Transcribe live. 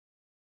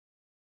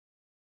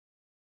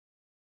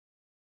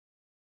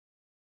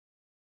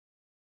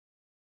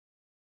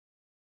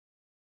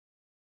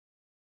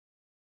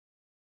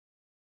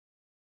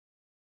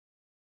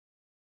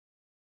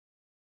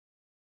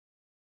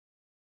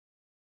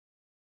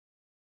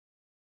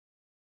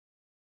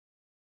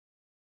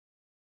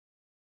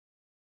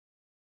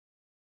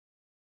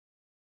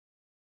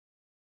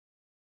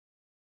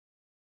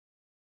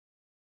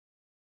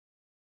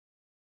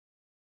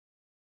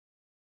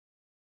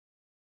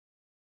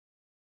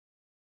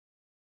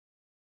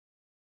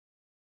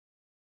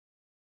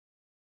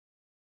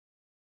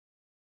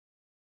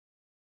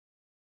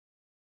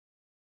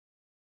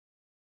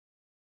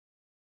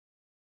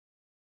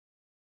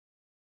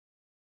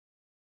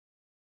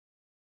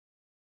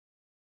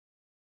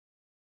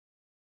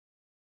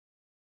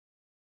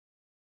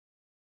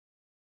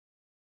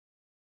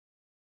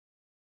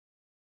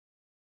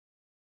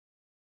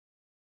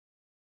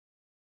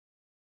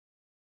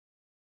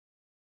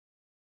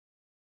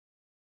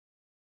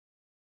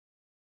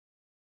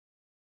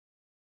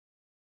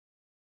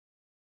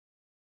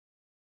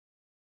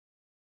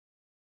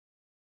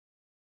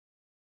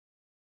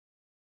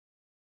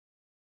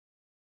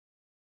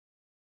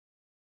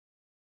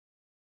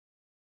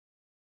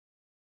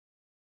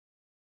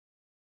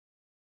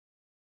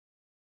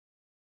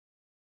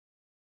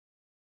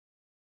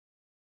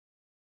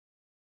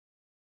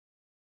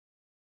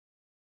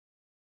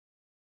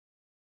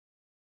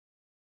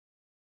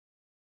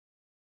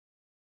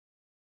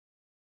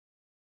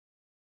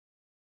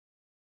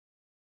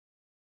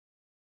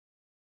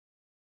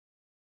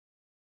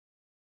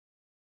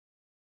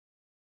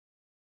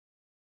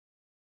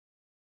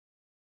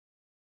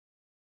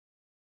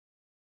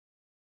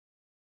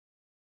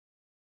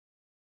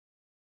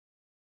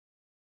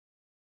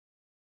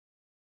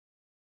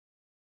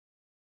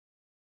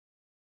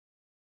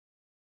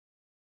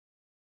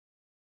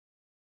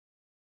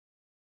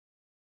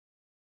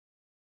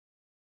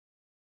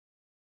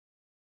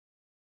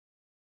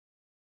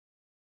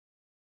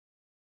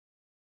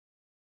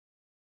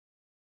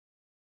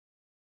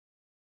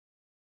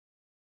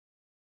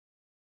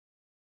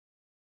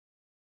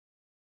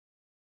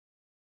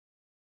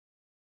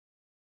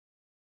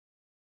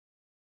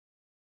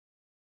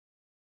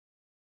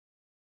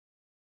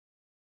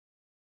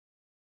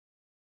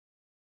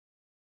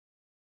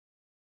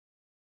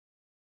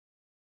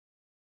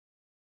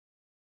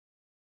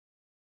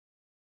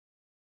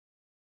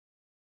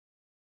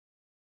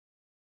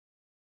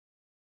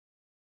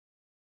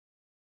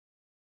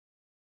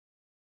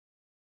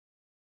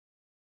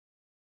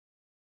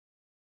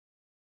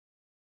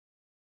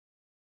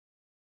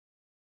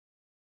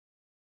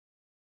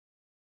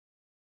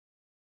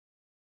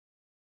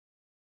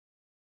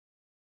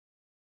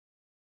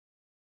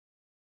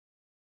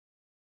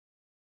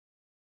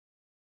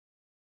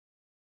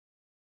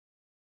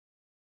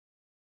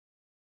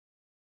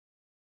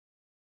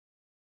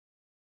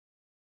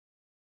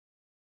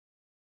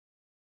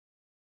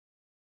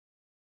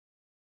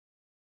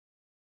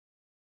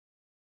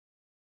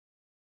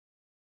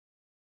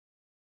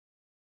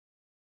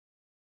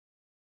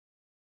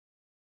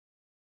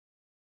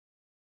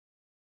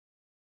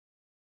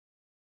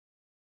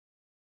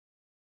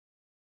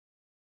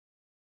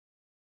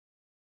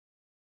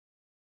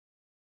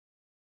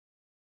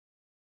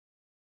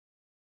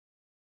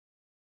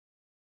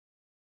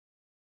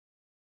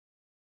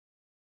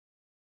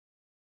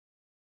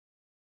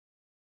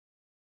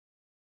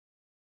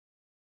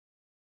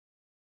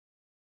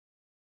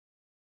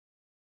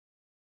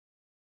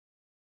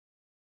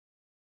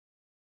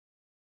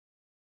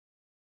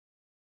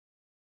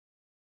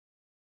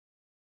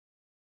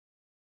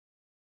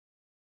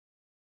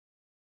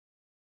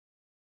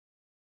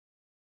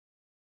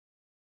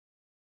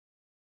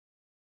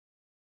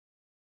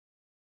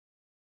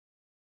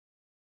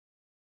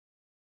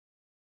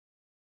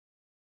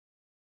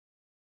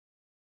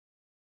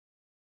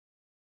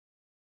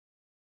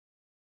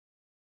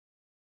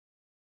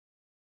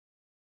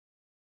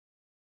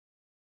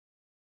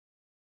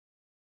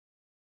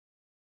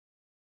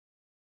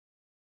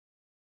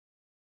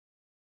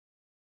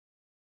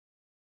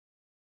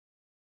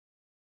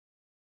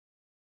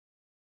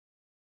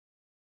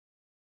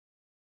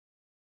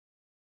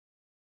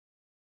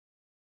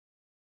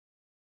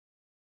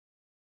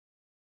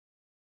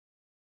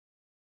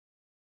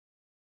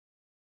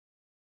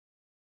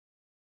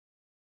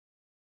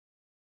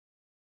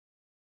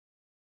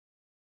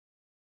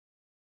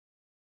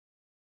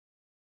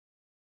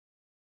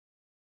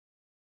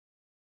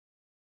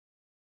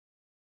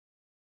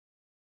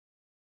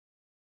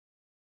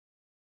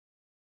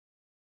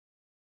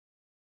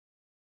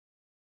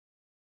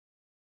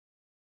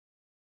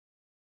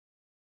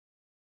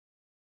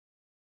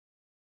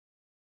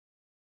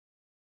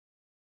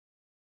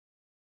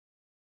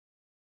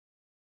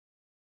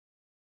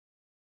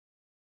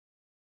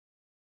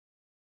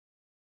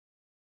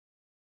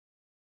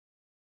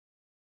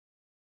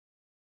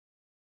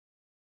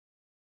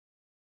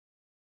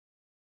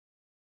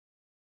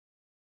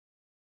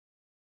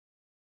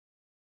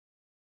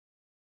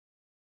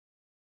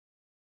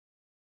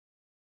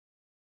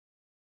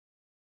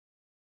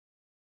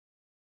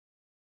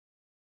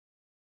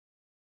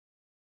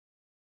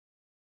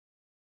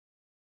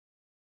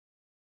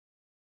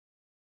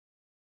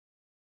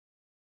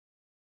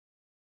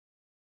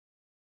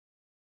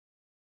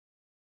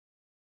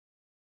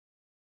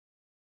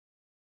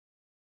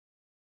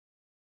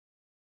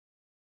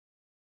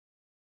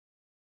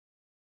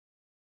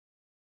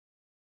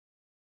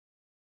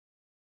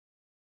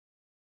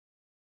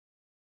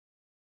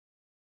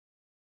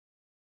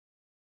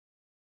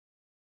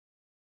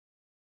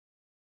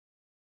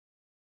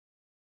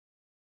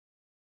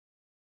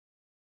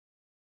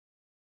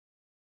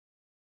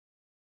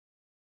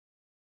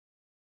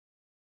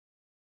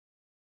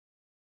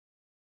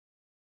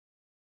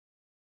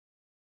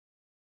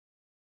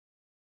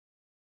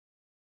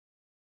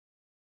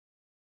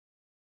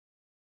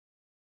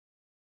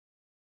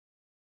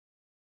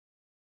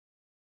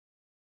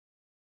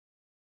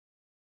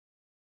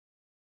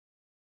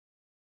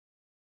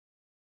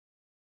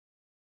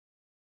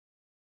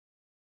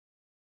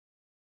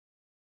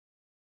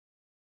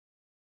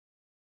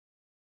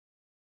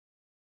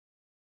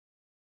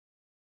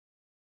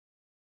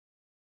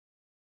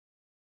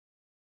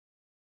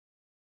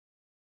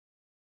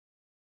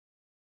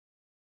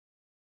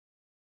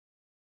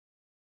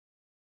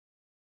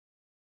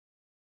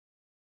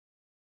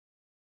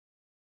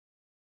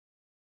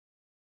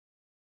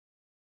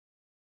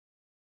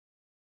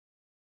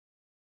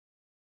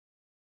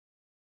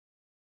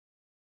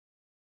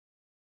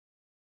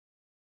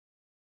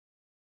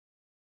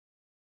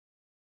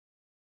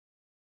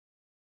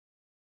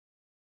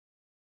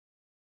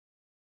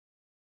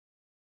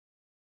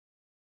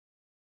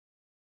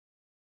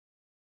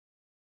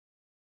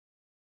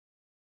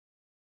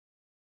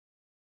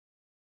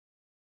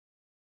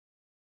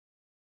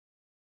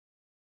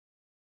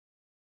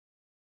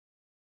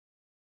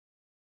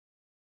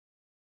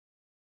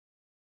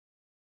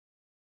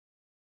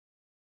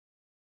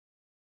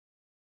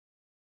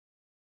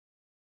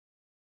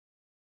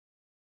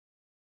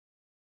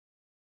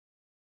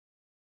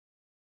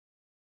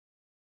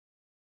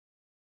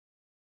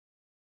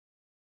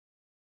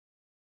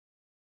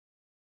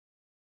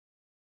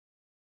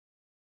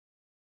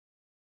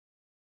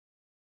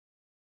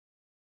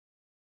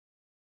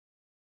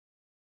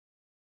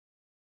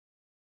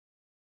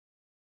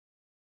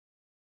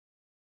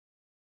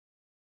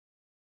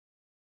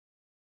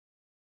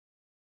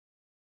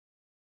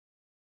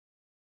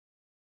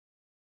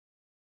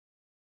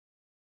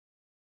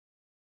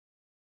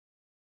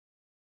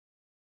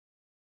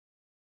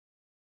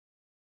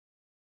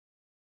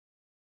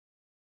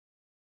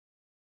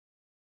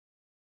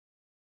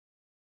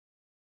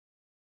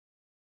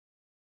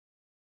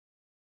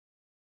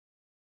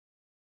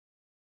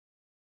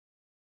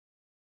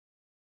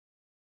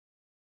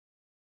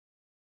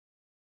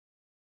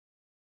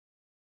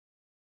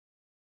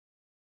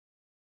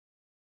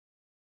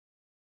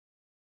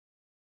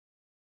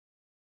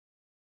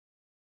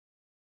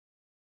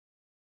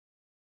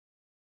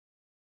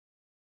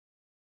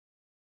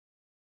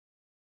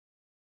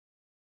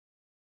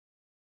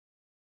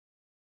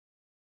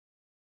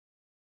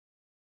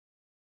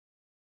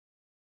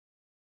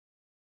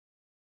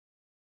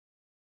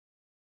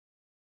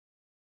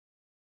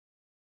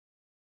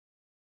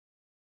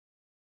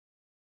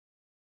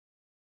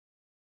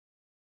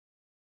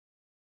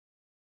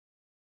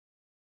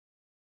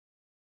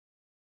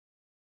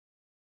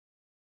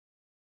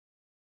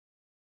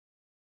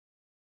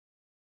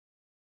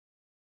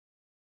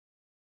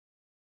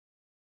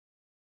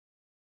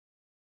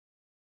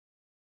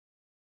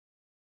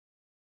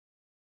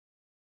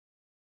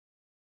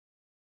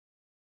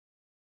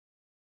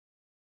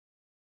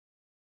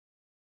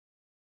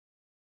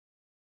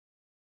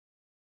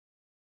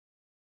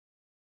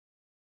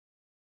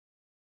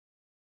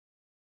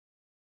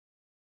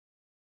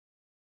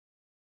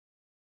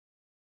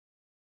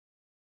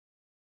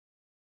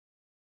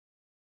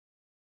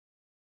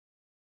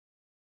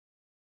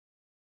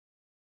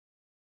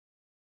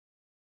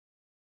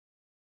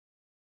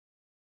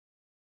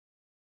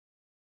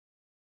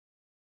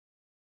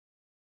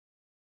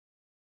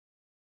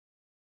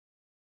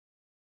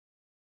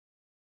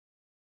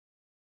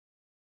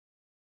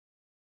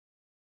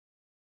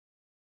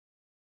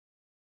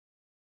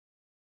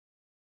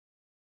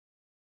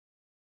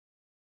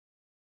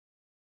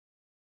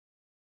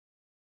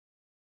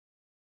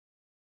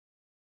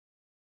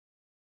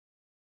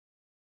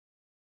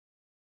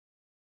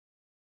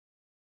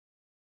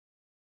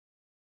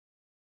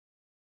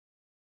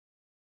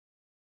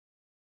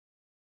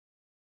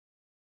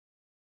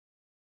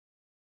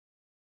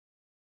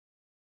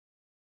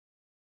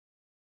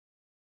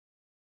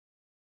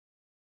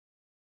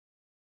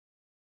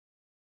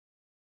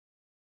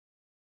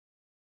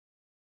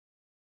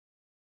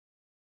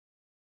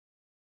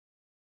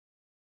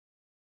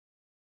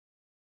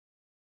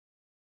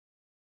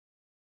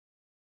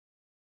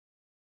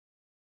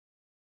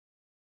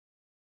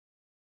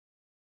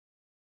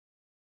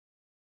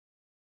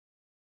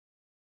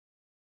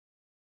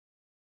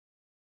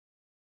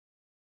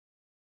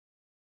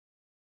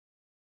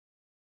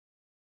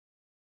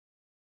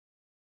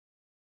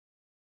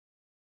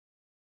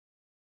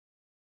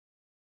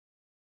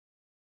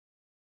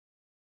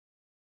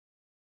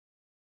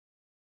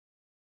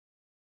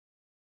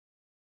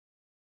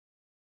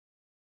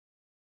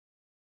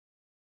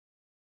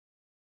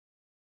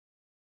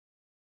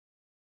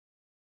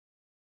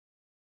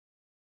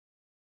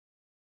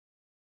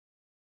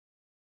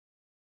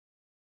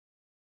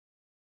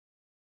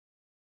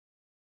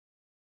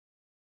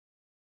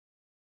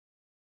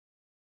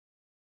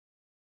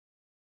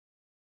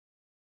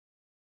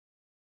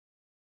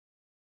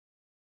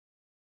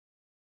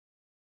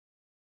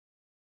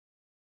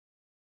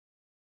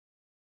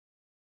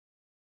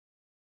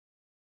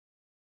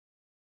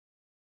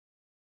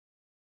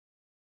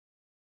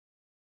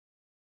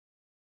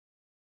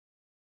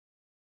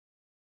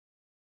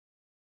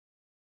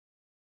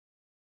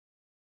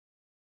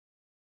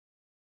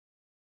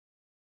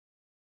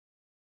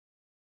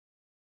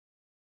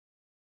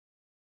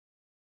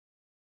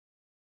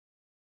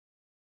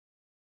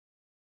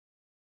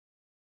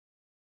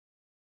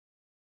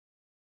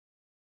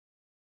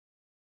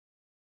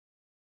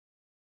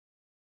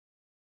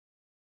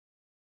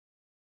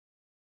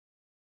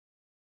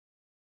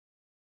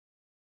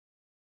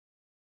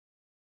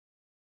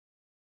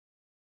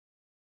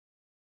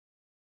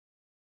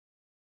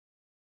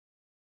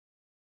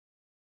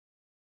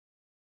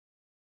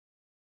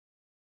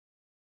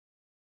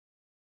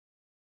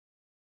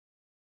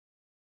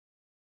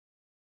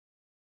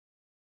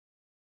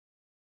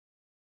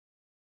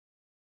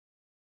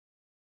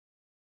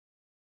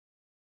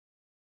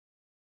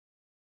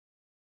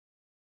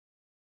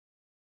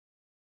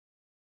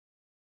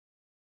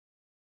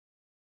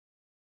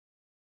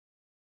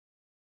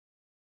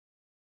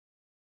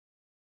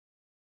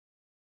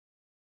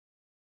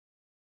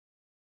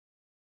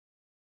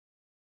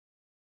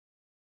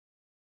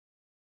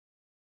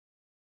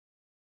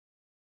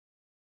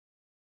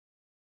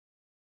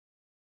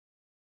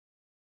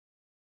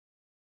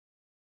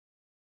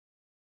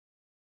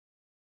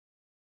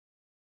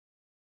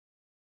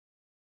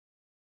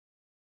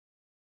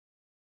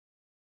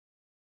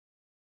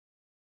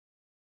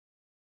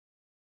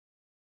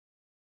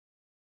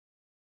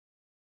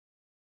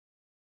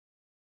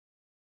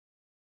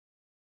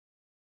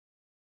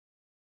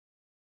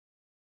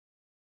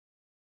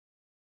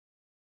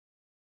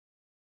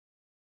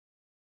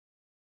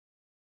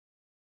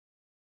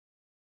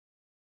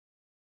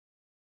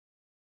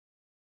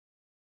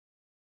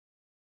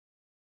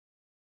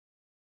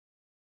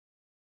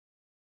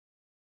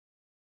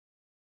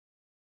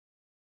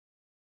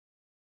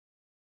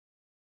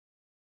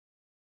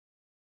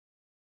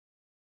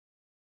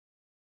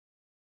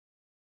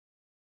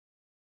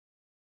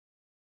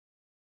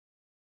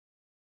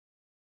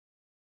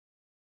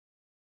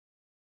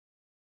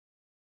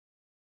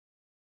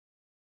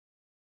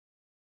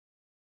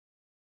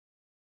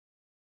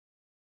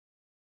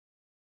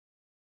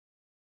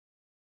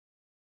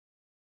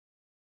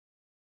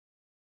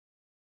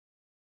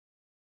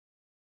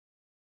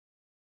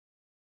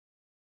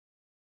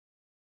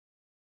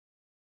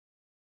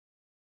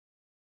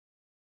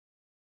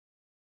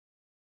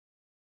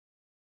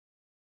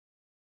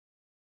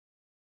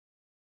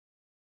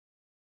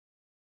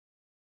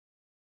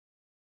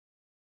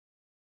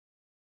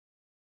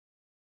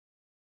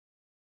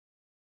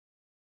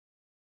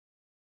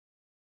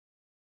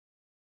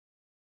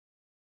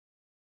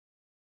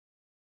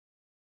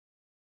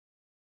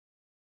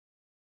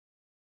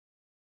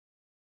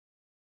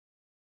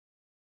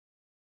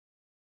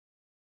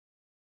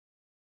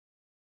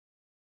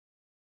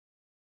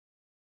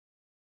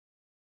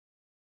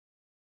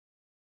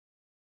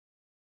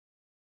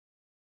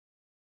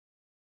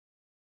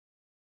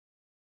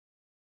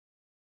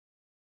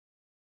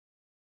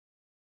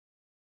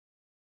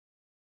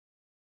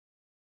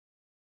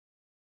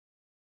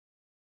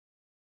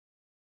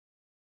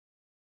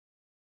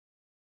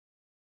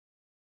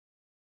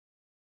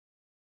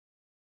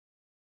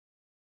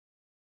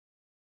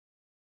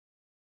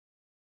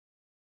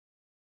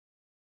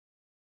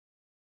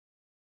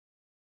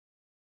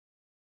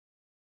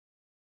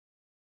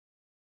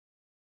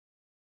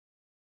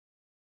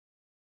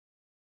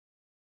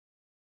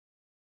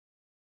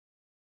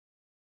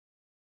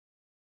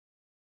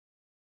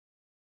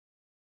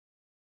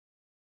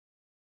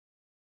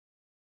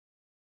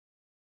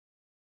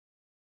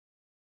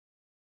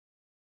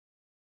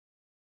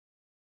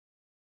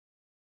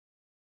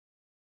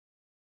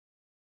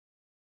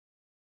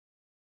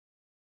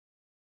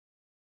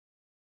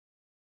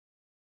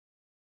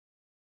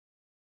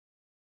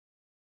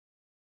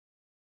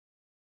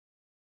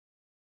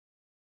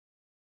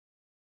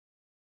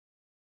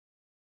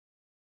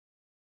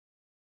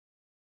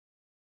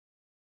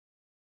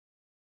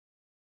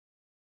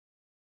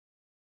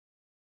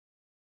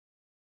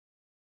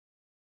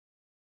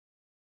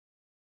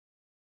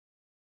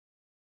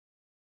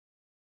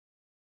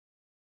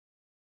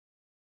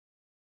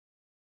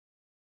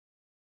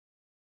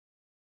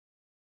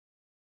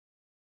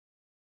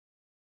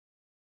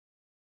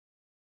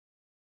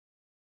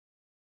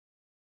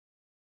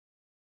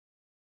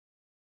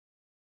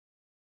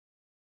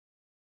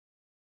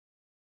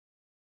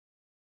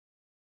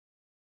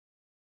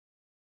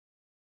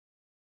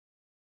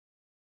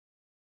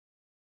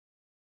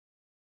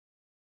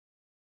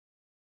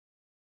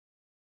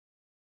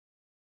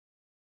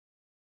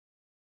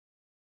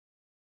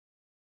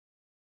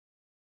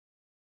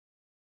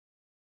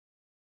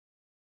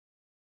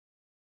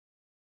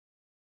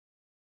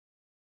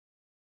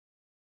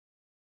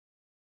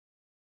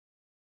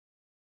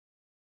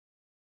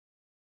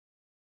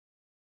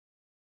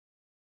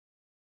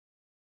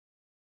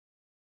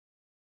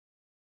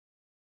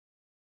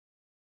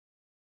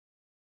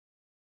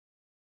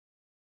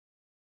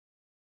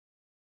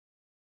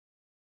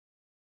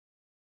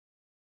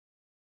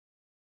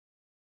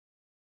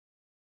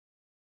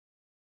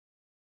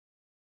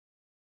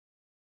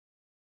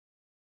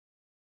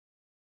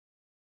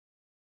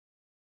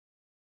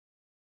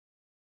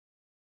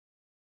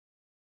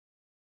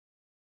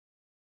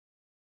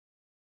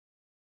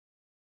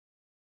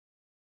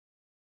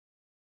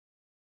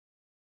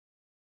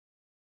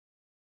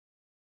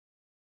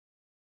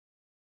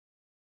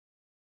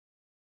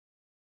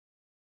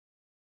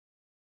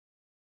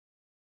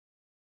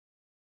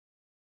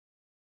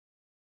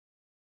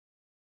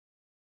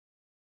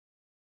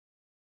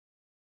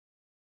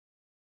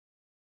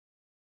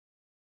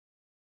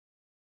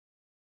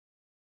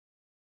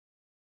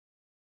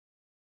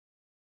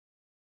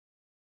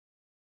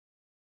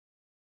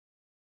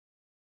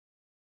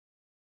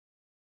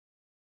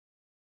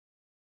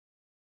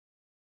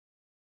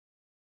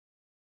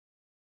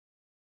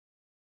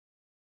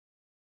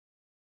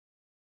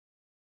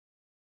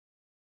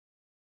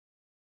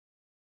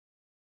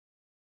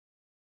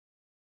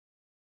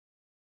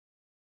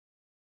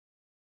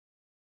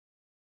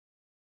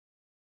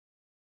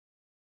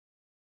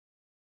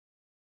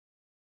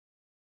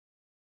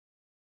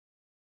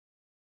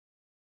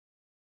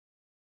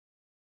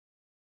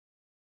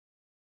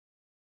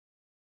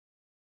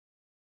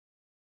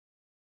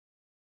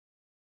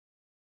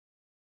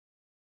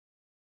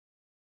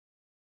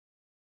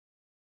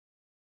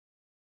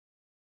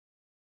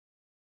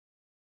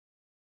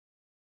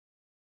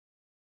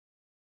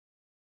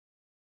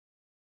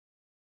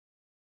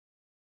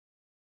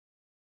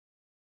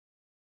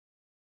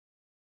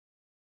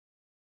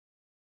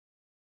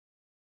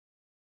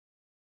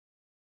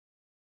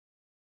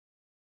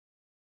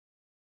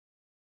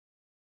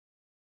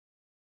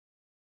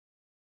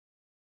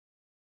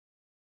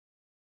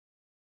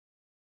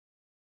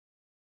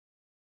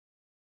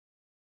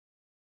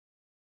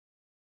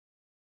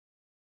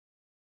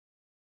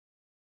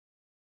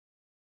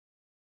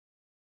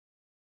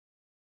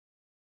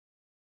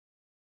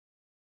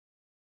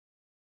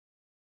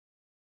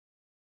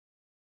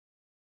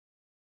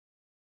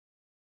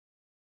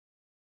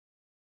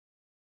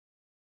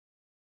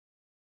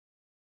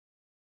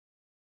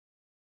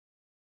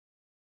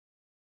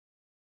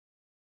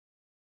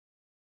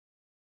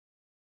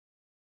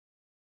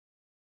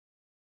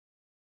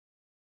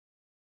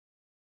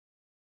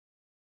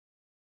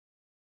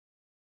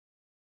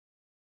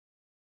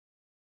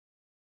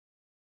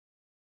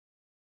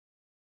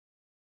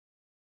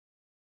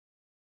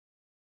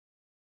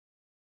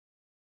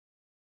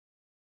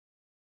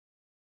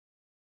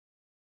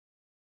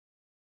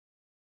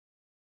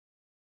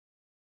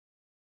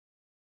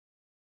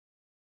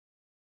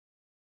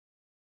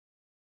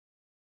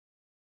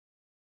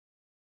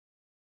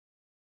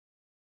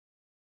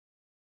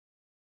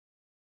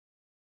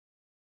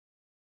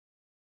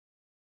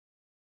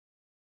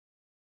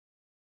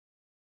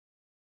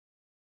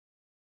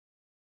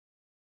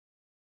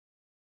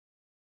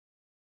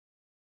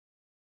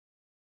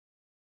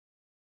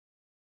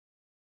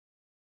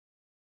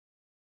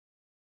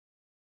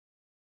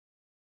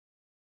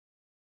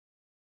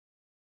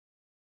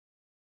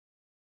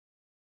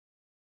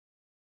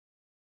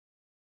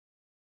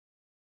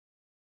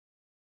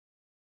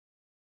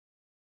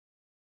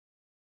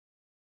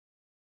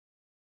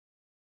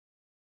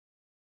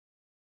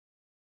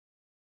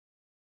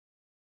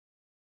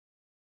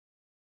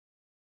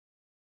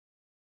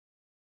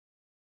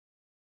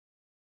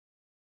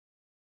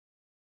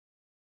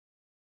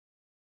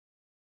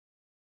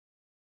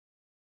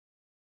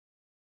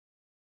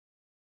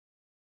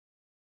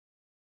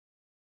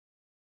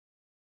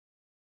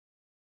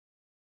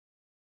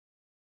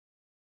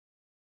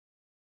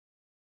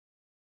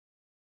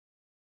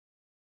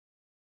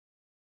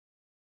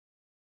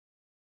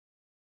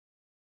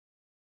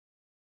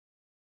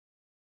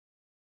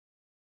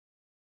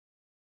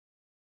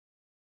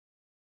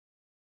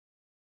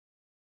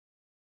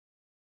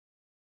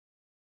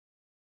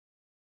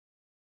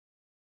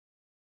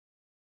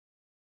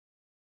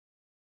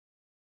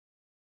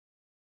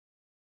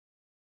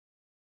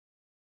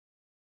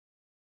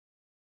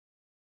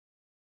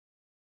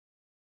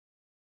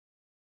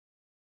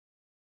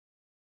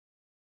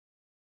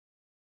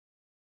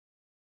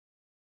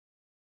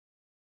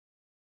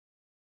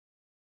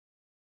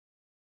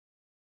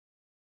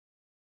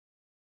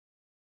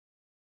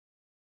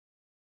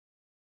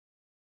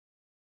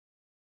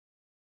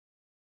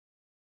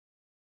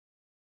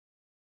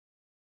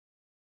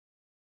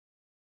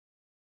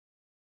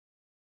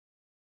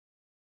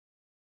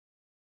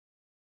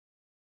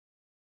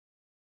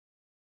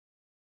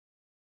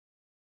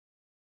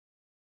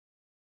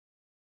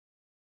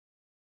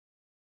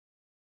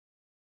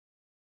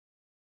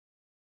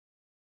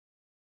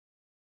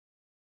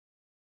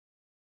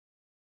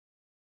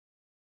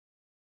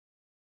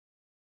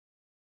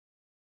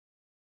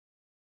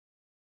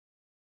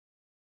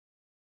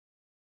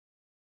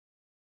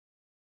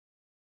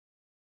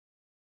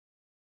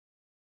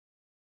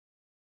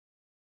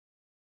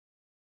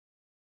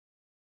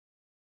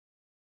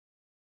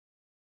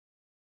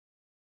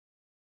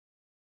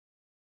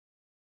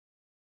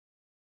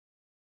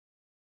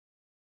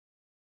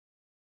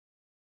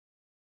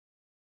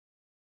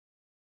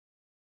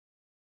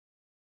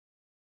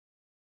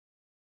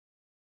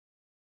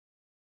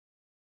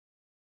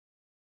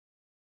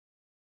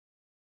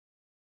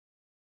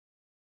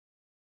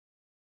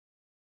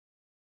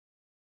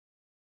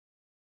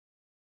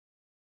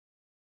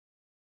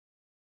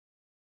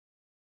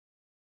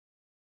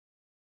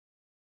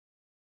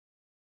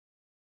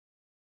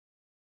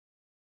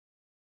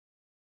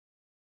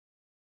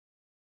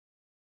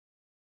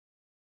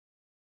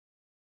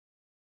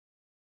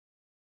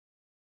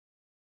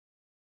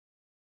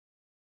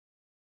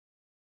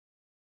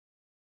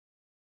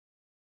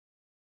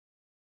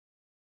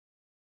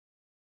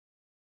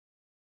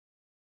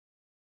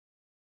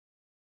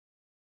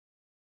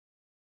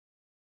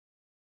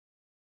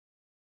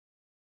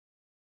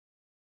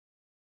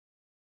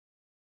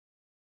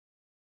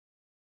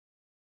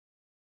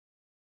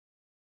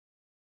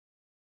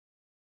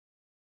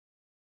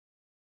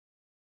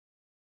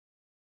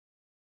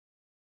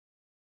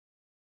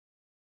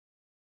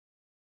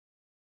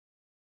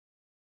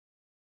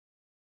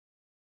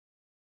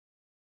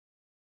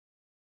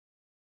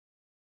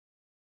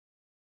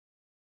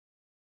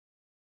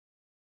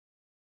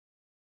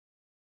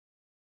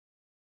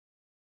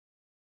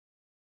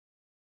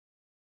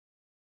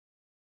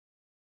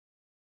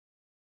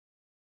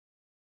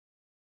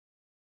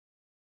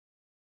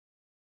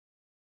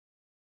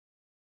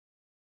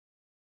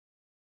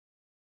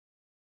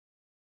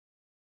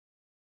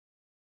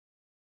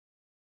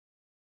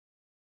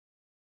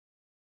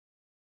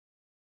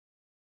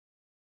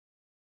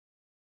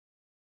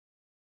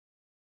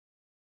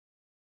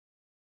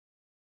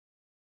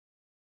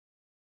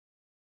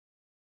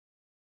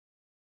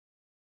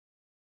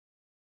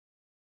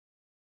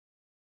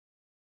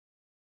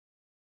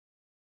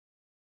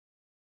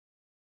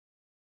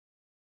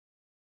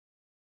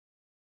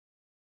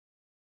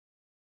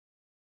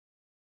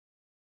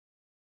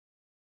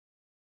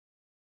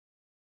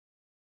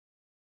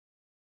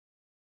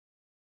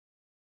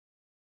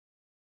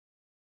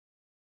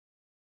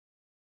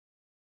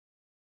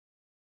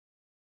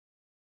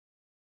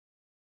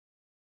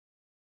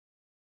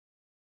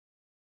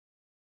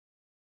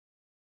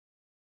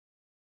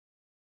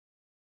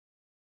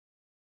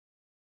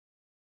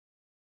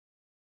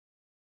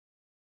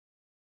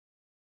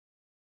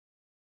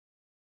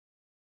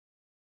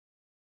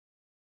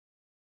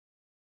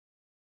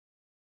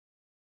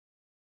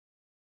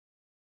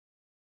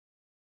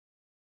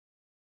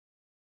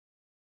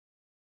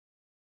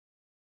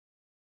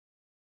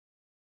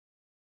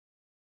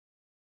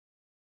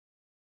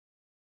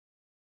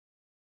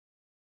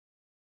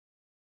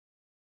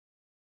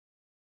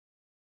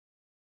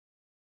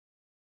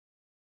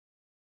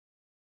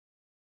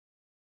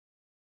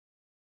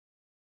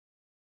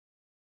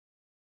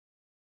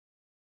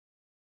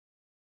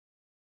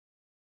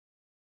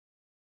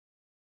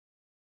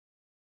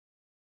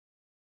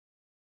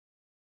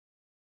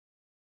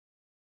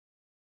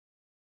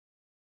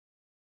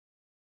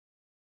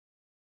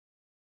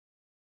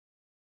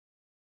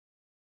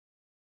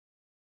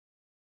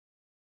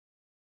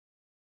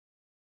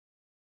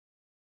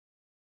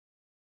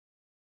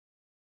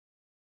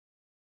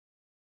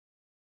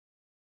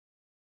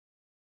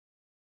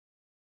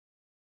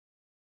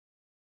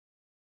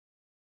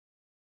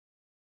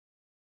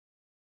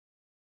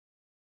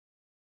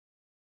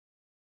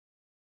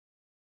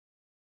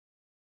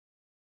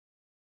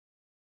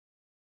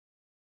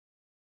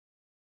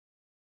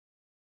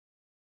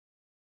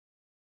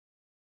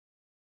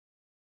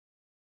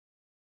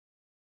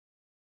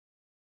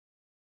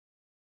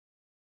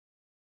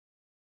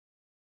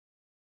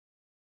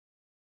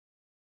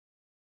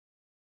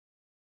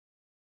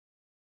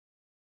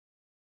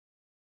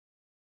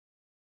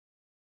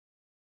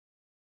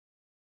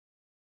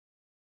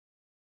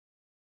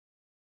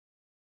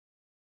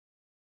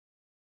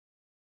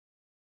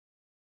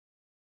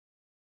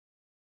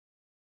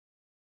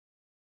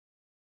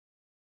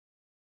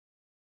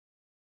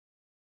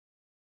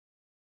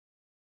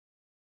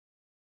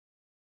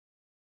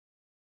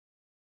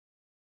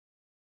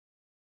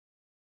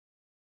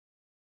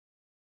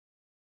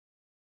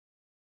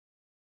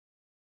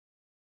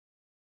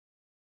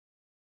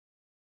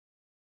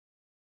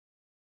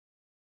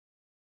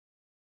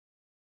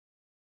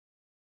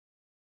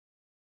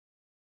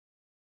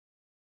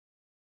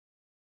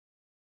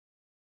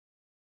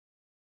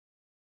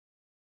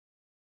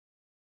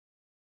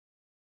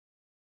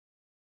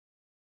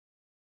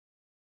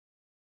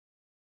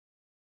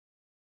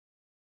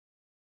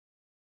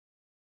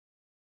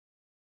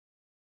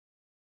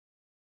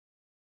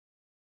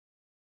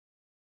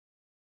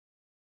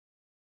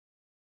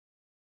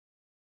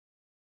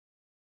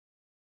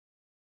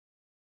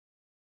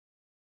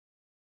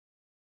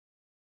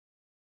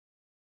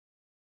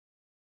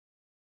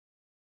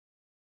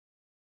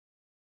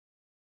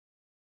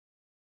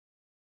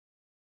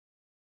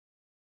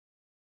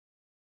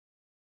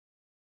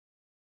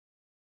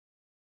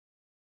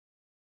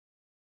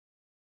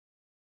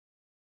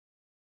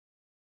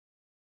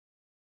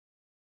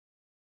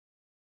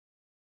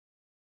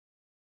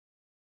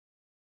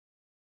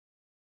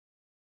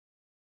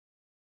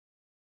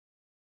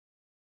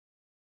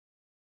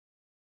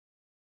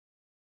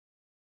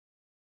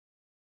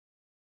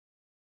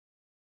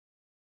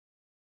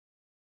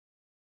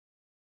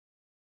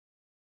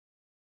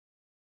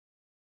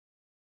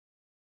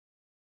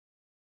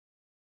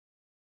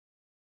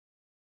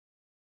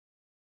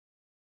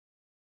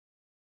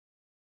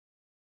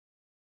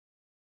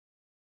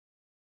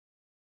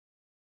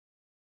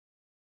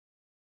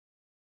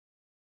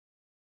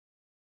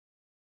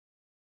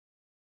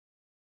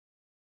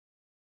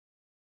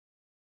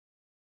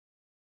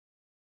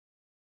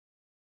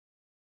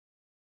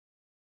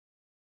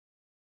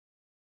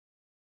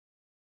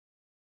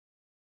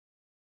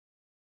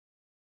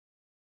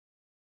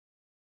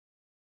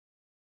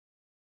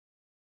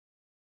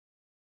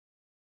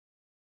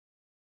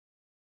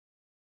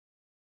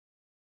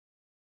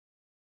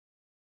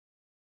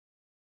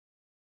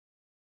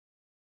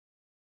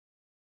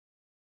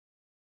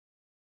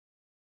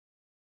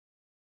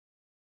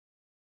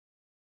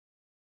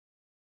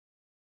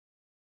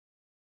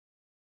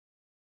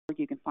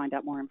You can find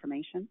out more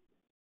information.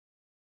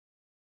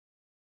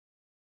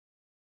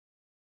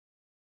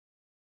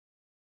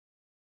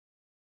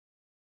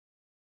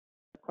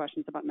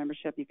 Questions about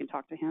membership, you can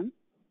talk to him.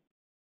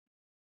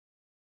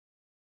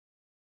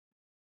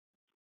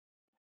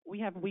 We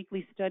have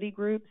weekly study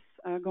groups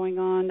going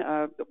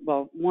on.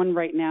 Well, one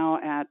right now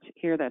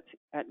that's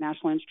at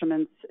National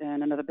Instruments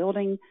in another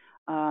building,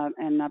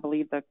 and I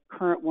believe the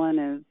current one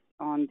is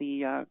on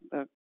the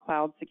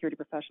Cloud Security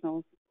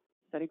Professionals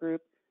study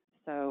group.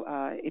 So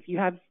if you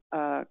have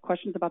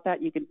questions about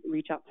that, you can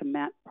reach out to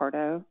Matt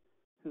Pardo,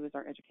 who is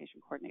our education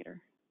coordinator.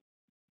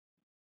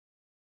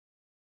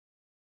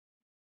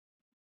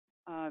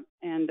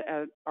 And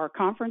our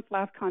conference,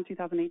 LastCon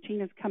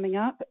 2018, is coming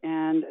up,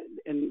 and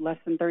in less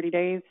than 30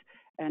 days.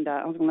 And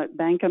I was going to let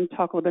Bankham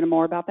talk a little bit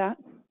more about that.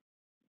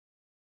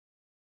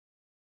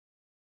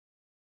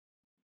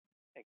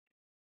 Thanks.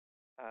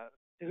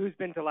 So who's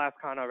been to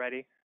LastCon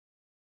already?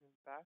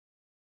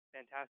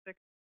 Fantastic.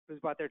 Who's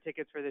bought their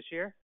tickets for this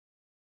year?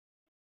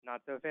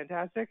 Not so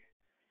fantastic.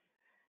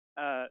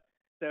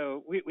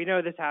 So we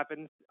know this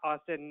happens.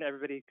 Austin,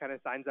 everybody kind of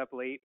signs up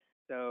late.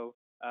 So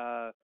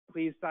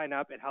please sign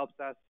up. It helps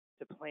us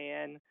to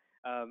plan.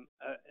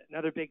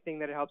 Another big thing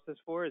that it helps us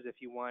for is if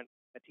you want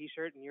a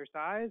t-shirt in your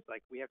size,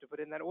 like we have to put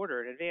in that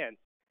order in advance.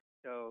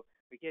 So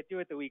we can't do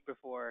it the week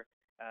before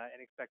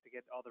and expect to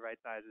get all the right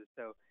sizes.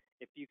 So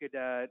if you could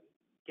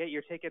get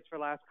your tickets for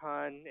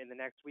LastCon in the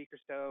next week or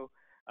so,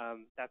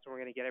 that's when we're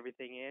going to get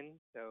everything in.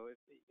 So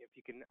if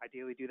you can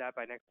ideally do that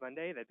by next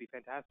Monday, that'd be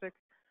fantastic.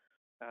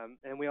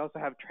 And we also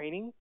have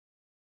training.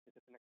 Is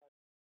it the next slide?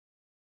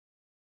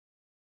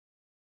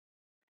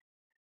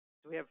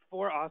 So we have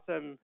 4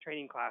 awesome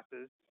training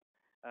classes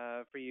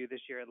for you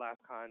this year at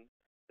LastCon.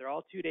 They're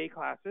all 2-day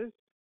classes.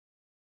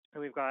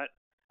 And we've got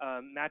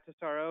Matt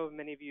Tesoro,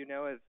 many of you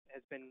know,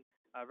 has been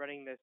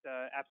running this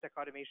AppSec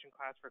automation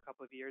class for a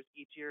couple of years.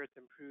 Each year it's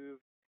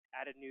improved,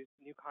 added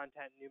new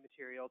content, new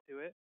material to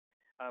it.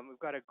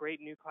 We've got a great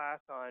new class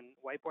on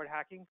whiteboard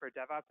hacking for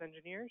DevOps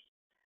engineers.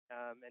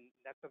 And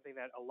that's something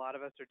that a lot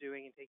of us are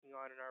doing and taking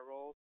on in our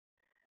roles.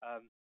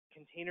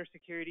 Container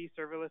security,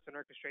 serverless, and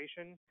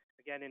orchestration,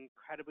 again,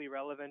 incredibly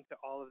relevant to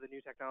all of the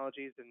new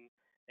technologies and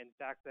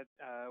stacks that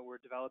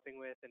we're developing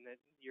with and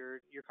that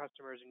your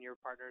customers and your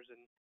partners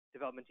and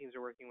development teams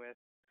are working with.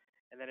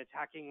 And then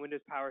attacking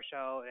Windows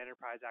PowerShell and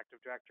Enterprise Active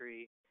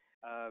Directory,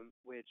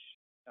 which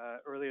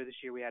earlier this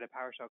year we had a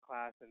PowerShell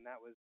class, and that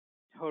was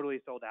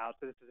totally sold out.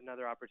 So this is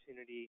another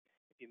opportunity,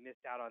 if you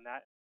missed out on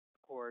that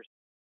course,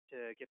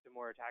 to get some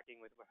more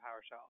attacking with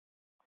PowerShell.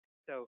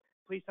 So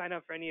please sign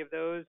up for any of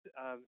those.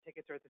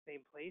 Tickets are at the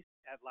same place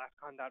at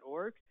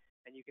lastcon.org,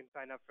 and you can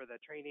sign up for the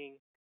training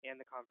and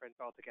the conference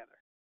all together.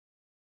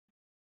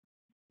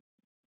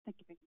 Thank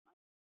you.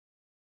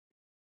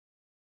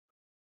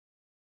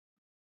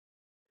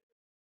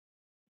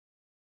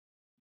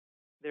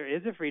 There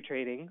is a free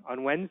training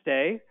on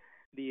Wednesday,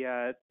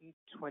 the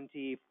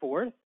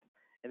 24th,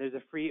 and there's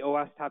a free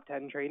OWASP Top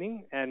 10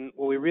 training. And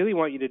what we really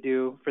want you to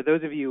do, for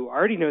those of you who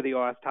already know the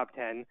OWASP Top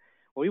 10,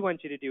 what we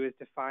want you to do is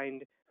to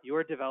find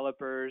your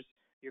developers,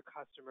 your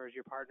customers,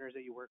 your partners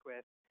that you work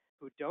with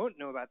who don't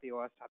know about the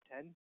OWASP Top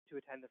 10 to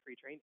attend the free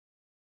training.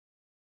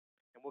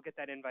 And we'll get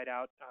that invite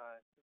out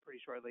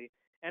pretty shortly.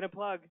 And a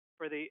plug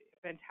for the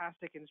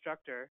fantastic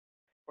instructor,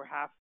 or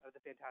half of the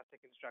fantastic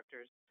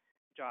instructors,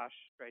 Josh,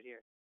 right here.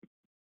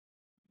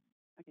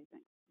 Okay,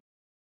 thanks.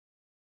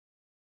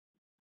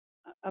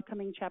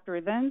 Upcoming chapter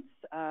events.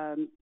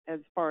 As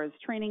far as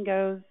training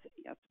goes,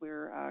 yes,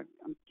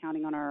 I'm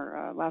counting on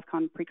our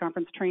LastCon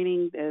pre-conference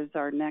training as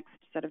our next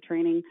set of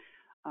training.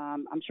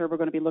 I'm sure we're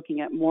going to be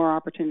looking at more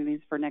opportunities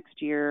for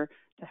next year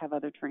to have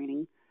other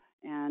training.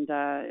 And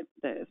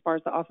as far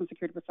as the Awesome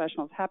Security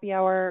Professionals Happy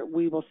Hour,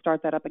 we will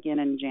start that up again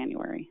in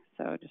January.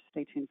 So just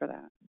stay tuned for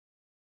that.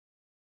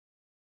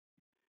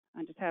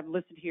 I just have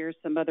listed here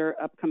some other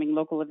upcoming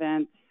local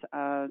events,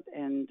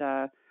 and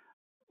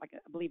like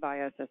I believe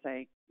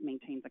ISSA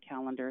maintains a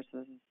calendar, so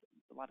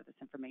a lot of this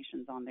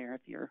information's on there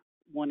if you're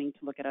wanting to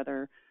look at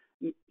other,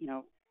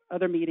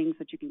 other meetings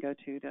that you can go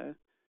to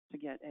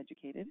get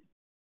educated.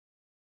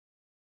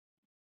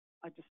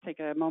 I just take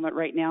a moment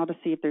right now to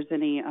see if there's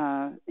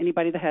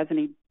anybody that has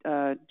any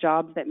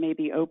jobs that may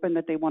be open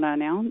that they want to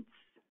announce.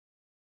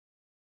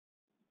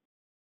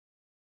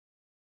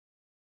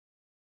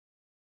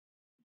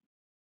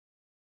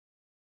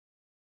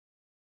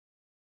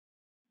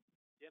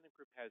 Denim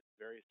Group has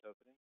various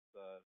openings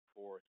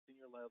for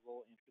senior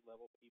level, entry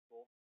level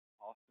people.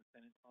 Austin,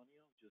 San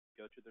Antonio, just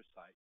go to their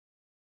site.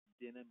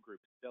 Denim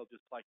Group, spelled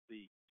just like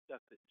the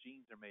stuff that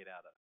jeans are made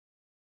out of.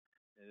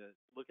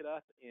 Look it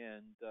up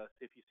and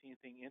see if you see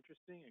anything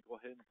interesting, and go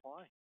ahead and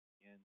apply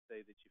and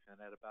say that you found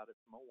out about it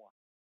from OWASP.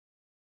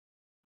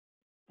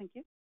 Thank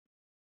you.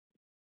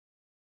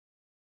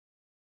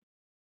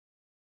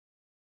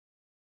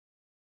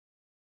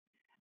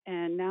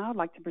 And now I'd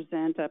like to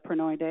present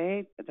Pranoy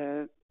Day.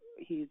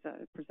 He's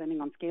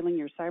presenting on scaling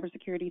your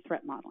cybersecurity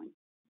threat modeling.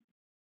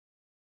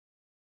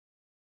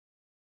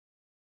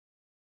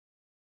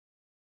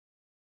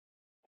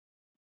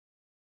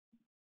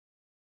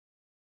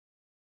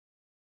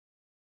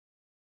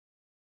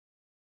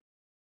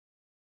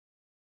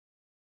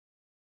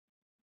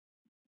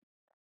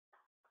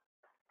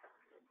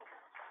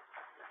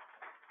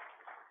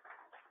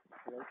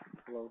 Hello,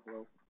 hello,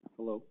 hello,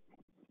 hello,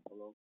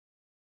 hello.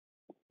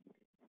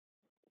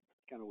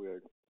 Kind of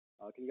weird.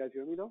 Can you guys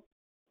hear me though?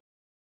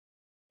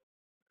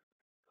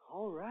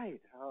 All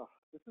right.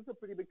 This is a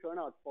pretty big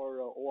turnout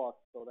for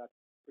OAuth, so that's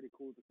pretty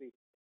cool to see.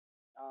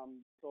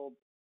 So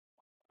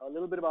a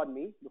little bit about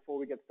me before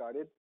we get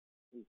started.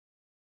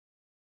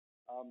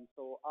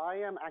 So I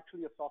am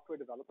actually a software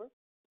developer,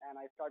 and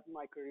I started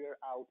my career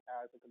out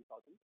as a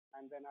consultant,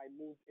 and then I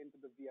moved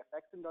into the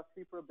VFX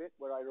industry for a bit,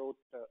 where I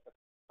wrote a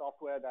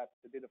software that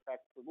did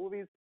effects for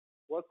movies,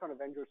 worked on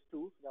Avengers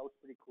 2, so that was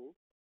pretty cool.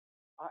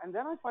 And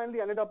then I finally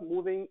ended up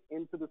moving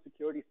into the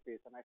security space,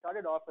 and I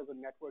started off as a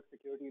network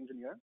security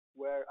engineer,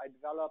 where I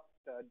developed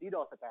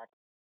DDoS attacks,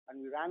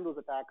 and we ran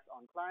those attacks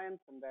on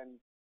clients, and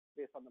then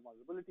based on the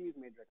vulnerabilities,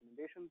 made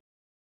recommendations.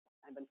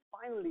 And then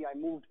finally, I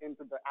moved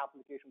into the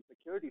application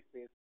security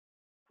space,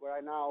 where I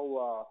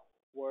now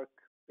work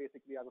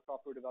basically as a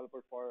software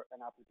developer for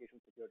an application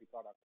security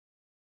product.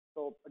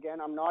 So again,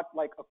 I'm not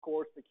like a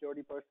core security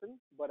person,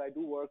 but I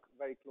do work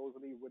very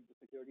closely with the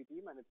security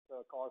team, and it's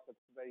a cause that's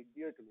very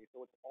dear to me.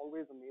 So it's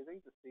always amazing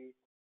to see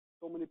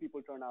so many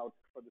people turn out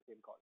for the same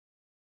cause.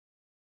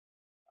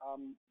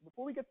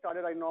 Before we get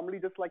started, I normally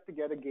just like to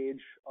get a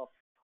gauge of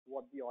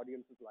what the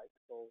audience is like.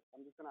 So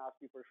I'm just going to ask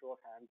you for a show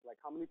of hands, like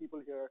how many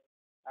people here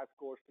as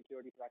core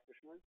security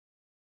practitioners,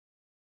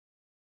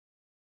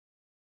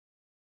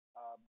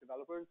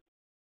 developers,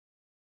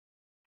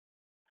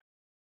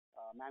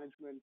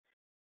 management,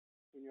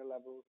 senior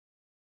level.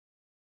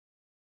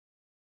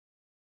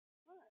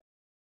 All right.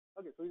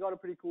 Okay, so we got a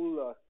pretty cool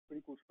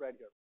spread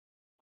here.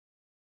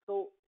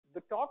 So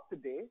the talk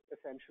today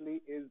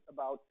essentially is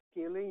about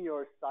scaling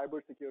your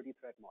cybersecurity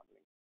threat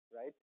modeling,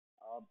 right?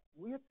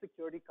 We at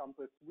Security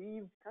Compass,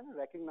 we've kind of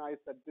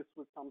recognized that this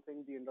was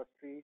something the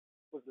industry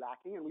was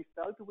lacking, and we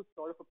felt it was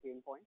sort of a pain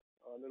point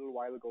a little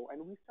while ago,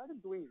 and we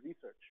started doing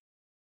research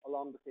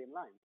along the same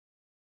lines.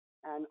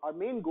 And our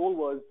main goal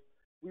was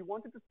we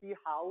wanted to see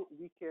how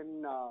we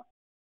can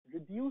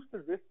reduce the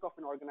risk of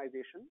an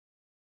organization,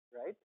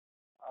 right,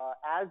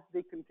 as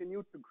they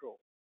continue to grow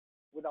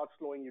without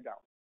slowing you down.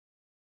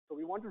 So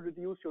we want to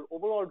reduce your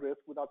overall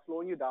risk without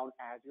slowing you down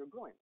as you're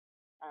growing.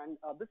 And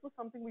this was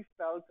something we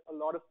felt a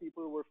lot of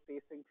people were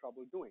facing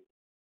trouble doing.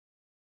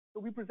 So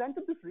we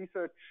presented this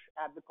research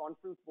at the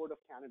Conference Board of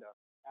Canada,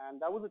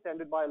 and that was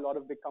attended by a lot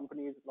of big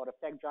companies, a lot of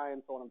tech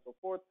giants, so on and so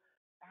forth.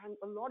 And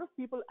a lot of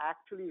people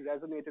actually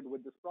resonated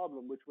with this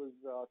problem, which was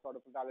sort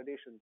of a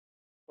validation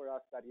for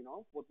us that, you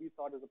know, what we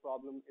thought is a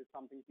problem is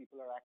something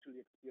people are actually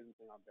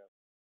experiencing out there.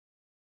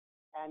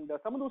 And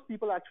some of those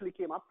people actually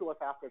came up to us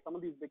after, some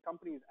of these big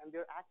companies, and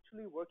they're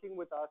actually working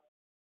with us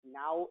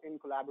now in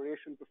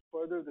collaboration to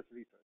further this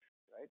research,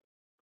 right?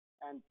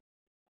 And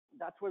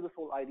that's where this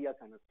whole idea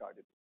kind of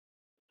started.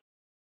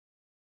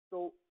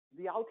 So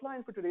the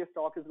outline for today's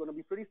talk is going to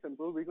be pretty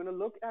simple. We're going to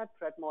look at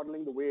threat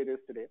modeling the way it is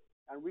today,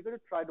 and we're going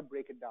to try to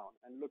break it down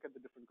and look at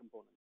the different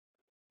components.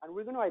 And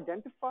we're going to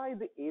identify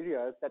the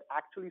areas that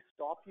actually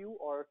stop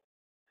you or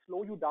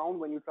slow you down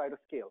when you try to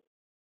scale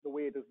the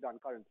way it is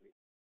done currently.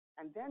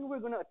 And then we're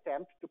going to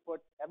attempt to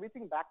put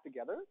everything back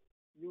together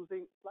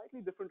using a slightly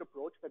different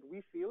approach that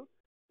we feel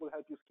will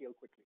help you scale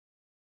quickly.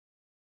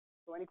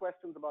 So any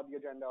questions about the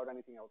agenda or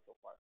anything else so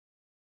far?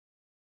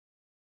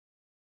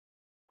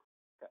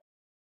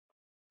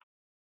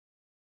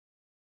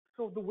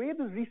 So the way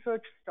the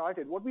research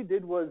started, what we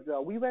did was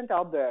we went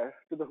out there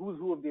to the who's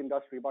who of the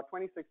industry, about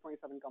 26,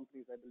 27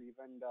 companies, I believe,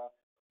 and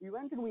we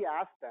went and we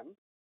asked them,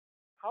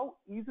 how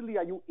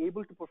easily are you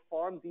able to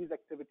perform these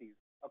activities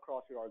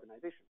across your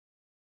organization,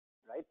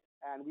 right?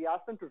 And we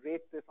asked them to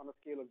rate this on a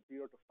scale of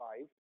 0 to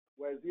 5,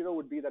 where 0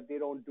 would be that they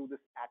don't do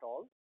this at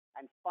all,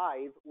 and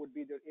 5 would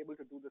be they're able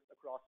to do this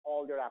across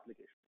all their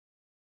applications.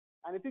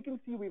 And if you can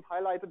see, we've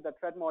highlighted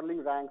that threat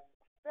modeling ranks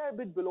a fair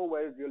bit below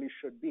where it really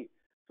should be.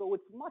 So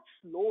it's much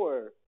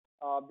lower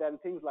than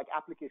things like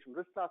application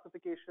risk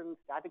classification,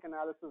 static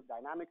analysis,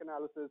 dynamic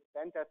analysis,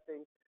 pen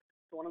testing,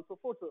 so on and so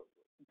forth. So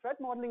threat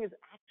modeling is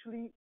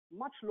actually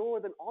much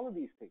lower than all of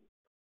these things,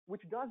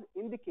 which does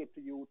indicate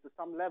to you to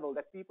some level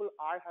that people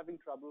are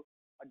having trouble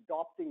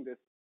adopting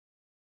this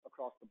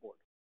across the board,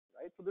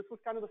 right? So this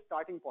was kind of the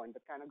starting point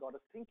that kind of got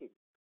us thinking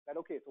that,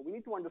 okay, so we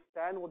need to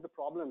understand what the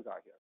problems are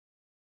here.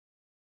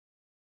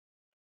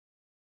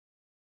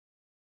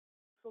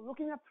 So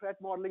looking at threat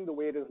modeling the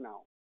way it is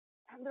now,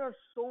 and there are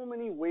so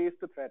many ways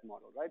to threat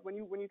model, right? When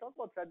you talk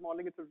about threat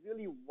modeling, it's a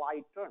really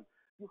wide term.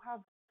 You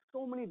have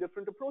so many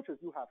different approaches.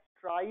 You have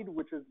Stride,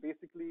 which is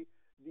basically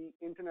the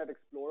Internet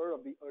Explorer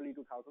of the early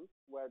 2000s,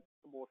 where it's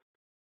the most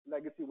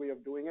legacy way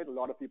of doing it. A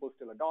lot of people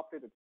still adopt it.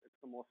 It's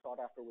the most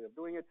sought after way of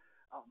doing it.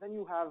 Then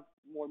you have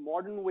more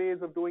modern ways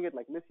of doing it,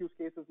 like misuse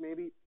cases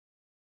maybe.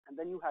 And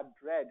then you have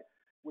Dread,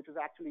 which is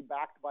actually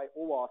backed by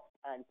OAuth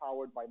and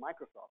powered by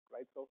Microsoft,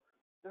 right? So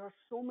there are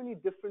so many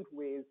different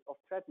ways of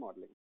threat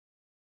modeling.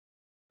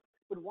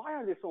 But why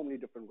are there so many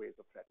different ways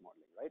of threat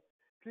modeling, right?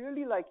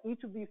 Clearly, like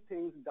each of these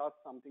things does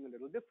something a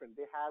little different.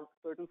 They have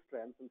certain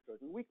strengths and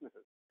certain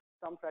weaknesses.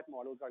 Some threat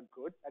models are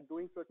good at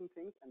doing certain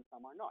things and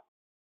some are not.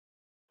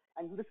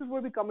 And this is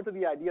where we come into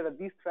the idea that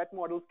these threat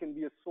models can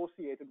be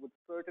associated with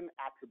certain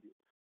attributes,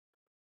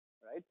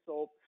 right?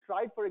 So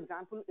stride, for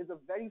example, is a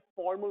very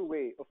formal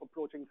way of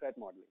approaching threat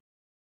modeling.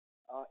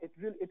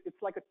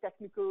 It's like a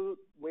technical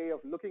way of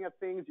looking at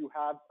things. You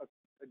have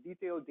a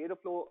detailed data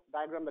flow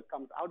diagram that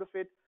comes out of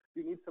it.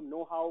 You need some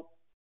know-how.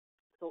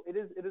 So it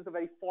is a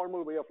very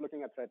formal way of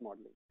looking at threat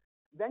modeling.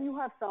 Then you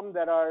have some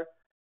that are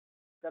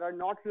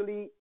not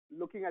really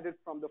looking at it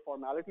from the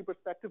formality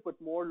perspective, but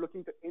more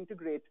looking to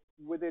integrate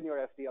within your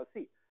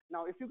SDLC.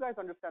 Now, if you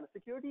guys understand,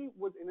 security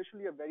was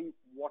initially a very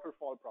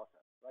waterfall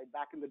process, right?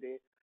 Back in the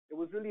day, it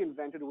was really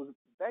invented. It was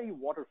very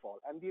waterfall,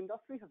 and the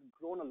industry has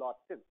grown a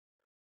lot since.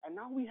 And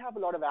now we have a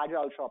lot of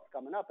agile shops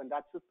coming up, and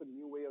that's just a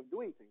new way of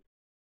doing things.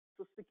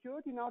 So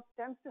security now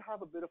tends to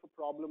have a bit of a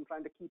problem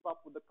trying to keep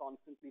up with the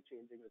constantly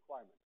changing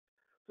requirements.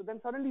 So then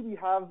suddenly we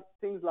have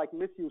things like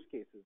misuse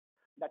cases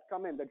that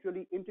come in that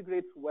really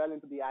integrates well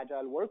into the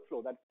agile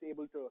workflow that's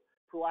able to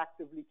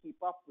proactively keep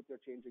up with your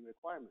changing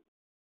requirements.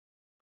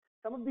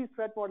 Some of these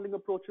threat modeling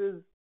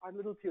approaches are a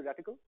little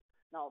theoretical.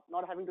 Now,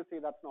 not having to say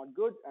that's not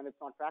good and it's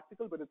not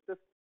practical, but it's just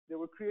they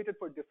were created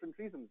for different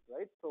reasons,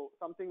 right? So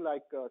something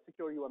like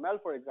secure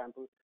UML, for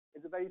example,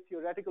 is a very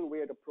theoretical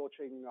way of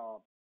approaching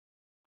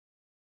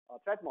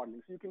threat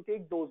modeling. So you can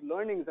take those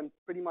learnings and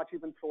pretty much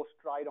even throw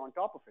stride on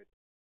top of it,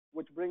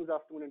 which brings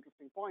us to an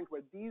interesting point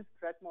where these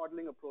threat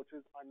modeling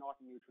approaches are not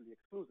mutually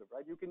exclusive,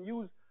 right? You can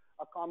use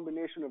a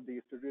combination of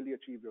these to really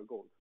achieve your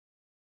goals.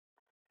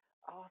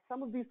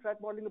 Some of these threat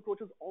modeling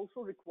approaches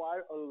also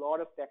require a lot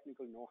of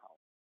technical know-how.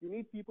 You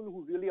need people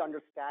who really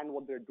understand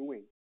what they're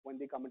doing when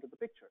they come into the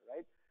picture,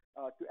 right?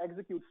 To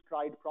execute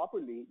stride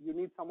properly, you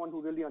need someone who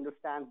really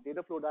understands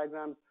data flow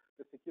diagrams,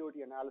 the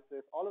security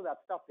analysis, all of that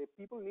stuff.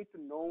 People need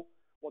to know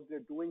what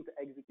they're doing to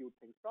execute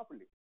things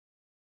properly.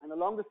 And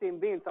along the same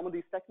vein, some of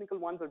these technical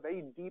ones are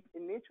very deep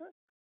in nature,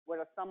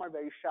 whereas some are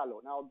very shallow.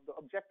 Now, the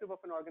objective of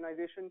an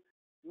organization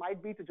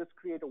might be to just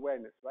create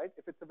awareness, right?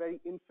 If it's a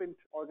very infant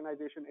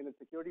organization in its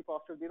security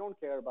posture, they don't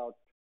care about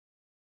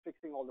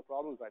fixing all the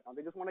problems right now.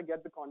 They just want to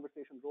get the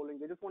conversation rolling.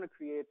 They just want to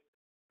create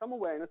some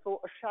awareness.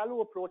 So a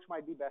shallow approach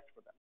might be best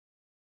for them.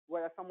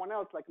 Whereas someone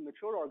else, like a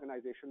mature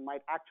organization,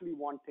 might actually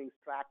want things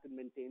tracked and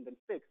maintained and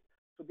fixed.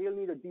 So they'll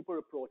need a deeper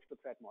approach to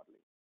threat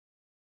modeling.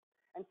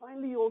 And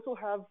finally, you also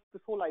have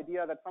this whole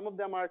idea that some of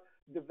them are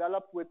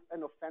developed with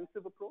an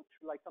offensive approach,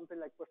 like something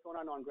like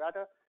persona non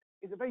grata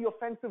is a very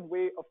offensive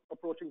way of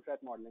approaching threat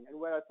modeling, and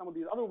whereas some of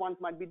these other ones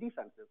might be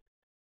defensive.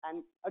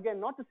 And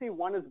again, not to say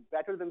one is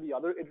better than the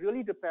other, it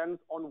really depends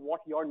on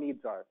what your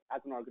needs are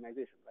as an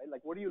organization, right?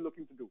 Like, what are you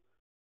looking to do?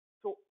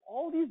 So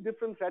all these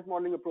different threat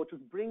modeling approaches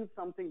bring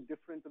something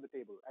different to the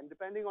table, and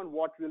depending on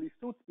what really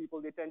suits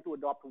people, they tend to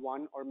adopt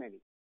one or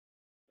many,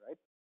 right?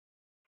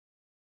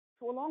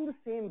 So along the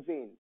same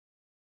vein,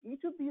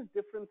 each of these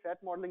different threat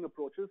modeling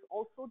approaches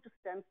also just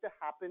tends to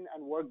happen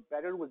and work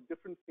better with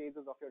different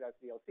phases of your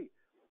SDLC.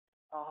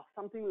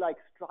 Something like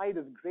stride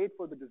is great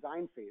for the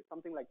design phase.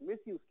 Something like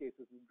misuse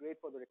cases is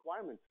great for the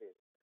requirements phase,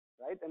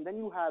 right? And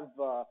then you have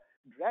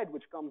dread,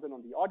 which comes in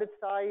on the audit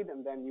side,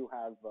 and then you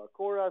have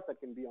chorus that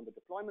can be on the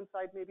deployment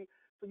side maybe.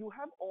 So you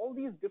have all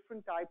these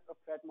different types of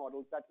threat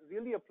models that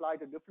really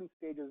apply to different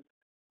stages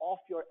of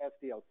your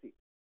SDLC,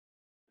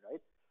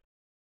 right?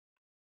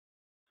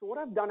 So what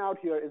I've done out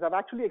here is I've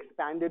actually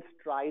expanded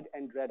stride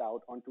and dread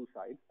out on two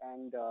sides.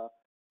 And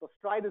so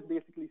stride is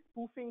basically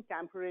spoofing,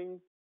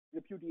 tampering,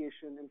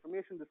 repudiation,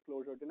 information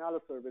disclosure, denial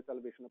of service,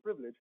 elevation of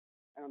privilege.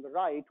 And on the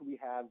right, we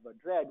have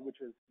dread,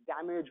 which is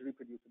damage,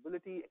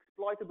 reproducibility,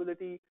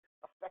 exploitability,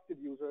 affected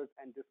users,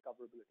 and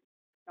discoverability.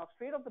 Now,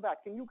 straight off the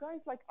bat, can you guys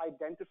like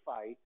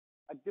identify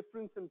a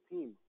difference in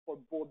theme for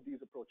both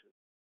these approaches?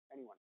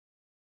 Anyone?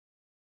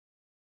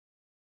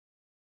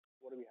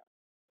 What do we have?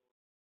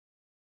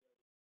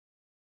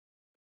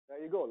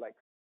 There you go. Like,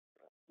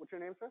 what's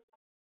your name, sir?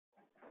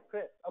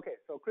 Chris. Okay,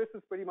 so Chris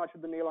is pretty much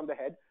the nail on the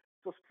head.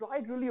 So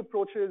stride really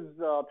approaches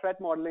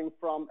threat modeling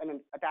from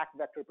an attack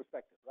vector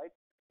perspective, right?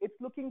 It's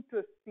looking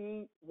to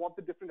see what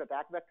the different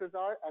attack vectors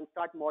are and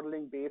start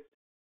modeling based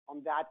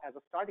on that as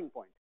a starting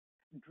point.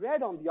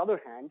 Dread, on the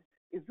other hand,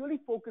 is really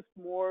focused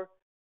more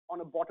on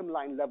a bottom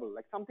line level,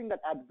 like something that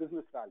adds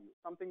business value,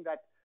 something that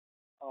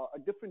a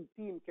different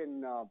team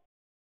can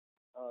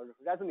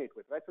resonate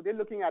with, right? So they're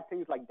looking at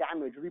things like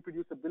damage,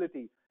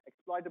 reproducibility,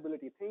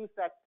 exploitability, things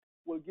that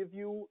will give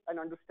you an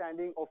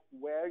understanding of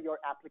where your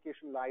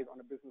application lies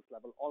on a business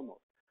level almost.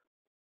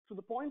 So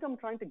the point I'm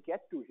trying to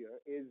get to here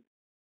is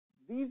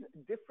these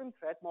different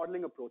threat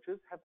modeling approaches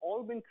have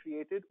all been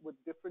created with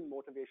different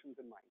motivations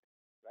in mind,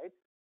 right?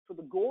 So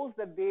the goals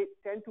that they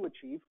tend to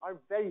achieve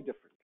are very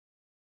different.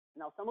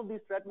 Now, some of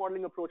these threat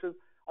modeling approaches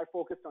are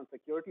focused on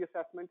security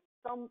assessment.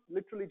 Some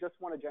literally just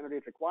want to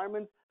generate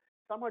requirements.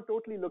 Some are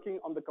totally looking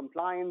on the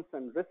compliance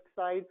and risk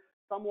side.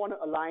 Some want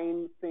to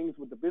align things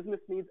with the business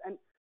needs, and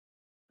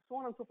so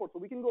on and so forth. So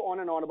we can go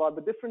on and on about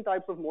the different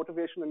types of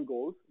motivation and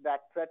goals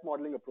that threat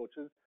modeling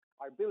approaches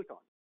are built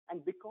on.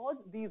 And because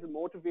these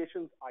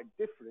motivations are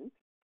different,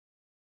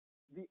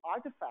 the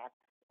artifacts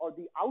or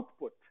the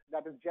output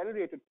that is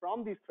generated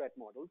from these threat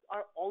models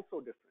are also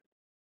different.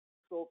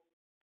 So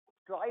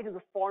stride is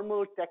a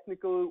formal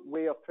technical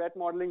way of threat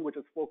modeling, which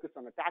is focused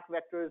on attack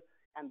vectors,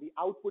 and the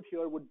output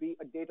here would be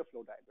a data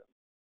flow diagram,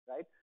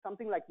 right?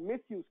 Something like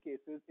misuse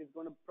cases is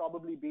going to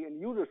probably be in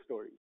user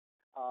stories.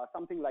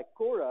 Something like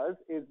Coras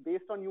is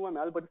based on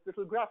UML, but it's a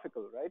little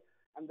graphical, right?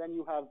 And then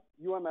you have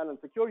UML and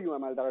secure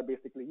UML that are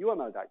basically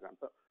UML diagrams.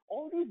 So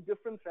all these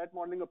different threat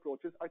modeling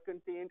approaches are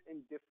contained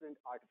in different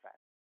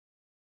artifacts.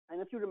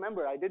 And if you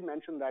remember, I did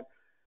mention that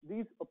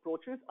these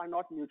approaches are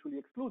not mutually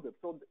exclusive.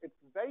 So it's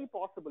very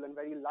possible and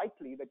very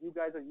likely that you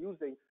guys are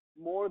using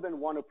more than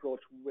one approach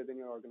within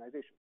your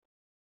organization.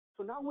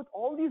 So now with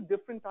all these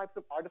different types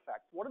of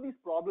artifacts, what are these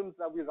problems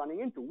that we're running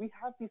into? We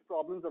have these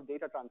problems of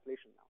data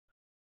translation now.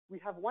 We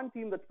have one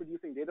team that's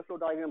producing data flow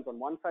diagrams on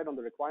one side on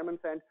the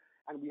requirements end,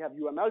 and we have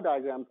UML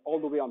diagrams all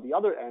the way on the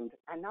other end.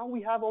 And now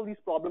we have all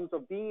these problems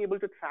of being able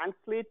to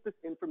translate this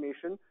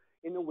information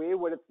in a way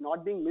where it's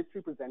not being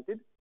misrepresented,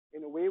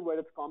 in a way where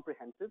it's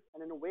comprehensive,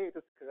 and in a way it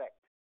is correct,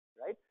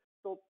 right?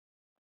 So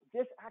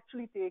this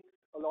actually takes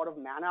a lot of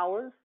man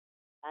hours,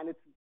 and it's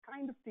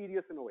kind of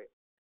tedious in a way.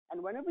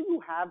 And whenever you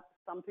have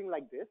something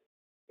like this,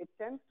 it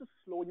tends to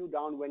slow you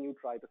down when you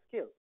try to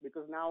scale,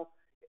 because now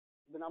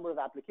the number of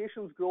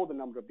applications grow, the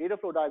number of data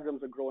flow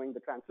diagrams are growing, the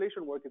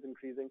translation work is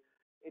increasing.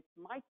 It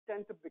might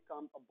tend to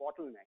become a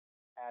bottleneck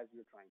as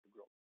you're trying to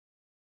grow.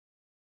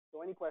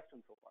 So any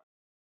questions so far?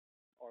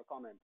 Or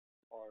comments?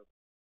 Or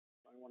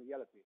anyone want to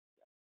yell at me?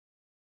 Yeah.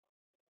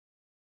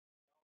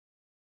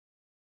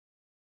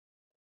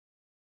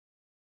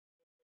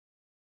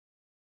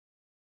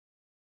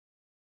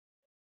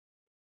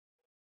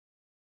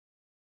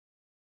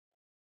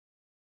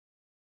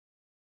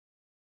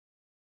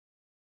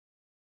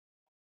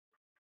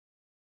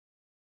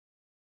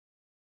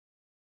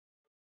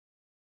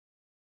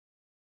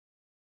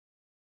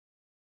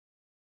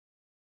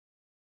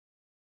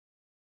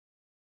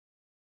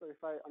 So if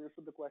I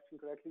understood the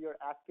question correctly, you're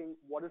asking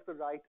what is the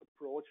right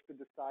approach to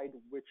decide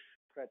which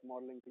threat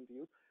modeling thing to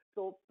use?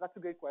 So that's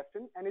a great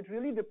question, and it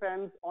really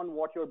depends on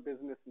what your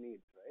business needs,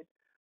 right?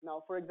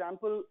 Now, for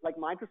example, like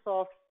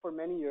Microsoft, for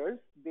many years,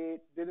 they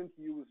didn't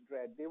use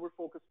Dread. They were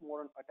focused more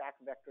on attack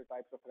vector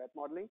types of threat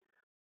modeling.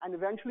 And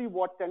eventually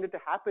what tended to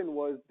happen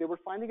was they were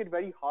finding it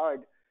very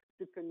hard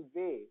to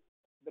convey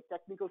the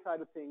technical side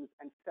of things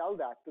and sell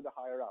that to the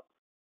higher ups.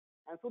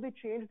 And so they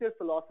changed their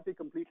philosophy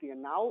completely.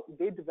 And now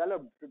they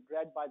developed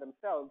Dread by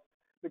themselves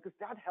because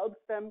that helps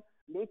them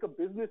make a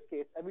business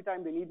case every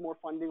time they need more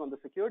funding on the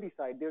security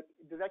side. They're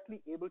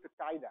directly able to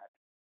tie that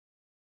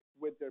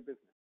with their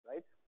business,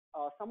 right?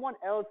 Someone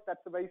else that's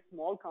a very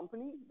small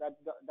company that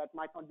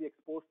might not be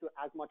exposed to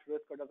as much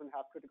risk or doesn't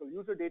have critical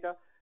user data,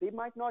 they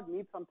might not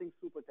need something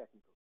super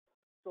technical.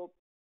 So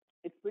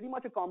it's pretty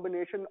much a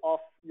combination of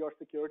your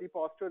security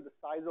posture, the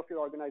size of your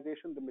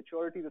organization, the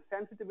maturity, the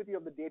sensitivity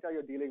of the data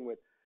you're dealing with.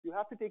 You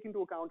have to take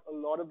into account a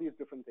lot of these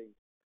different things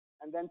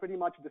and then pretty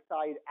much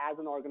decide as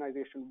an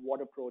organization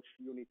what approach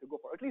you need to go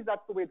for. At least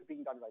that's the way it's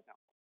being done right now,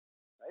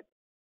 right?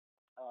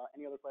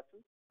 Any other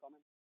questions,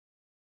 comments?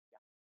 Yeah.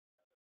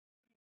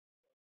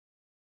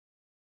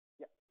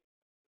 Yeah.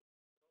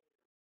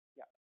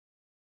 Yeah.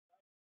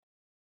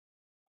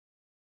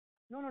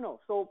 No.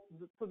 So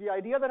the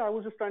idea that I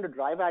was just trying to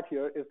drive at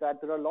here is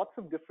that there are lots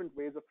of different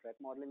ways of threat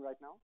modeling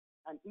right now,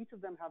 and each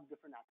of them have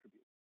different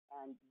attributes.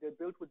 And they're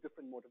built with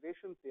different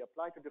motivations, they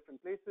apply to different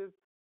places,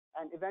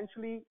 and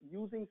eventually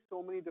using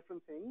so many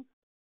different things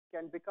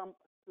can become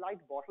a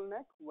slight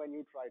bottleneck when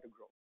you try to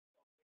grow.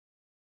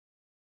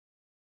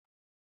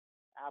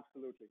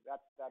 Absolutely,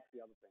 that's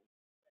the other thing.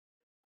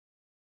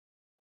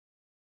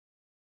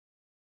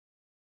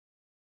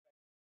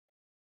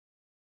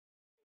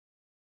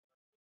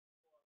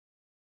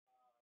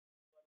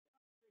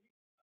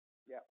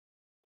 Yeah.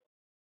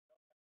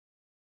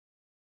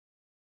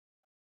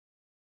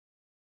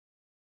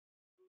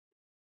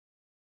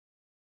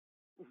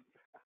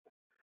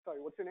 Sorry,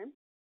 what's your name?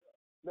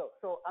 No,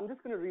 so I'm just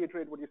going to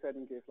reiterate what you said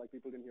in case like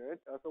people didn't hear it.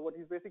 So what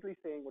he's basically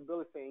saying, what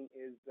Bill is saying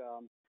is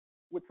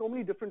with so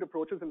many different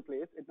approaches in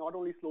place, it not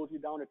only slows you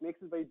down, it makes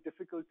it very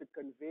difficult to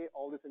convey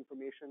all this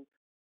information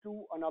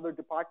to another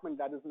department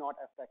that is not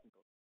as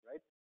technical,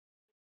 right?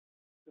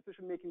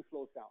 Decision making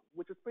slows down,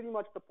 which is pretty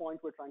much the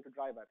point we're trying to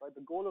drive at, right?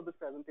 The goal of this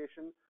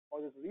presentation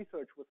or this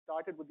research was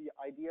started with the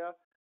idea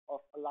of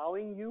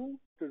allowing you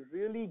to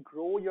really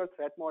grow your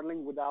threat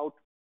modeling without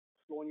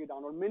slowing you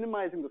down or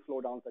minimizing the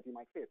slowdowns that you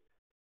might face.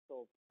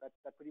 So that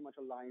pretty much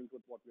aligns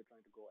with what we're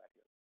trying to go at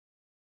here.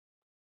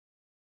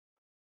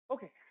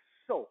 Okay,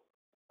 so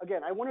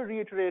again, I want to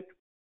reiterate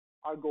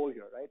our goal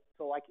here, right?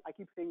 So I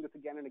keep saying this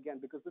again and again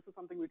because this is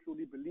something we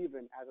truly believe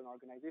in as an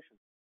organization.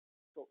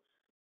 So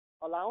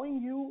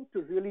allowing you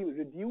to really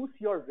reduce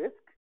your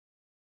risk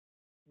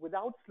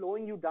without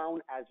slowing you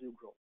down as you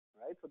grow,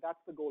 right? So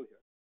that's the goal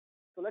here.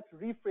 So let's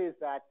rephrase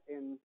that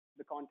in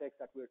the context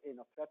that we're in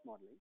of threat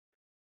modeling.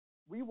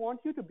 We want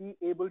you to be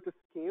able to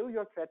scale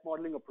your threat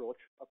modeling approach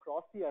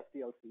across the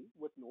SDLC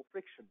with no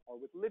friction or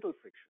with little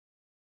friction.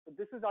 So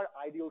this is our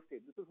ideal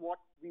state. This is what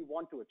we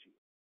want to achieve,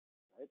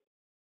 right?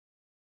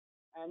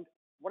 And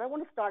what I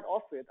want to start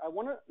off with, I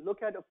want to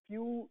look at a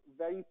few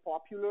very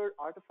popular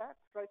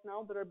artifacts right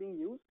now that are being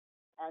used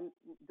and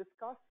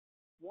discuss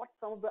what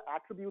some of the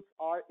attributes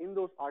are in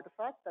those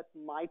artifacts that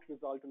might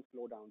result in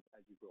slowdowns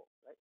as you grow,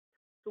 right?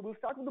 So we'll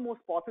start with the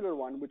most popular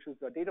one, which is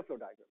the data flow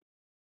diagram.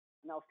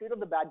 Now, state of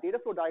the bat, data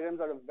flow diagrams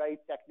are a very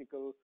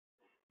technical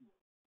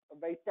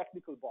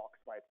box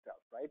by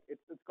itself, right?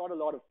 It's got a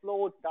lot of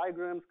flows,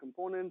 diagrams,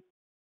 components,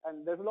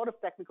 and there's a lot of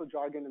technical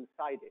jargon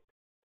inside it.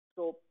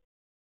 So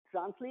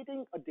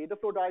translating a data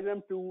flow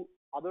diagram to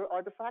other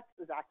artifacts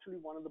is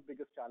actually one of the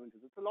biggest challenges.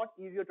 It's a lot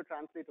easier to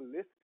translate a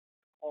list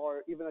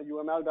or even a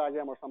UML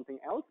diagram or something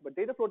else, but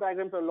data flow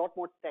diagrams are a lot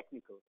more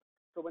technical.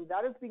 So when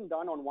that is being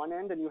done on one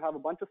end and you have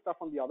a bunch of stuff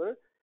on the other,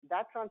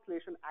 that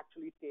translation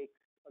actually takes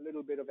a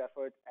little bit of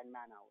effort and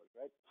man hours,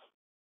 right?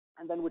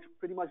 And then which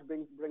pretty much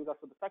brings us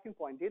to the second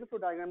point. Data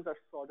flow diagrams are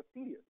sort of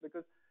tedious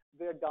because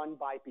they're done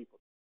by people.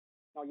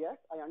 Now,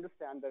 yes, I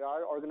understand there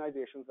are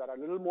organizations that are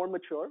a little more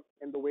mature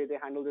in the way they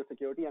handle their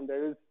security, and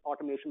there is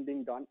automation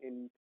being done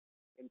in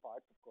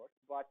parts, of course.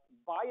 But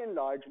by and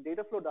large,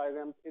 data flow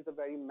diagrams is a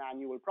very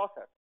manual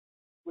process,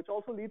 which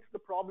also leads to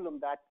the problem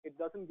that it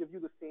doesn't give you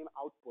the same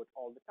output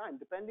all the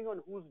time. Depending on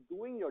who's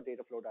doing your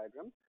data flow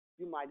diagram,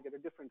 you might get a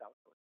different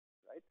output,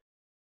 right?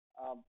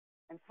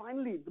 And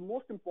finally, the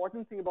most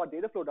important thing about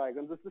data flow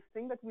diagrams is this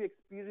thing that we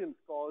experience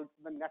called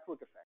the network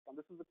effect. And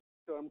this is a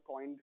term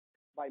coined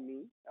by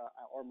me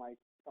or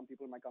some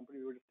people in my company.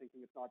 We were just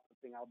thinking it's not a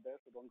thing out there,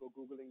 so don't go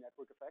Googling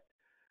network effect.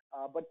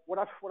 But what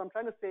I'm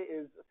trying to say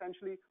is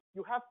essentially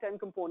you have 10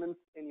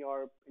 components in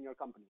your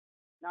company.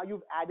 Now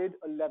you've added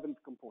 11th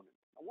component.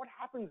 Now what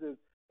happens is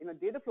in a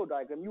data flow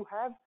diagram, you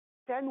have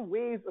 10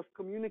 ways of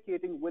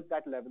communicating with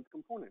that 11th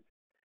component.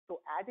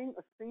 So adding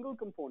a single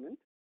component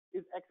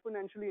is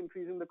exponentially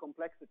increasing the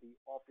complexity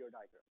of your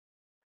diagram.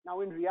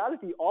 Now in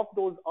reality, of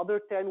those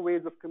other 10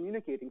 ways of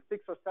communicating,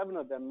 6 or 7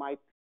 of them might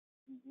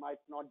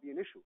not be an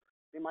issue.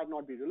 They might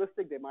not be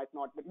realistic, they might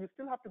not, but you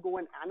still have to go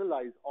and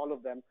analyze all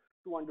of them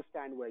to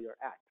understand where you're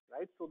at,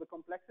 right? So the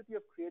complexity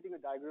of creating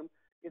a diagram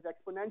is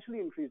exponentially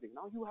increasing.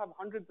 Now you have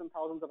hundreds and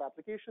thousands of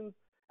applications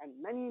and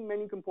many,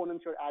 many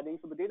components you're adding.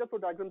 So the data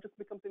flow diagram just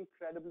becomes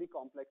incredibly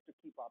complex to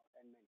keep up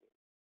and maintain.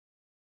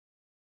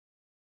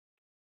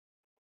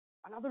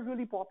 Another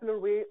really popular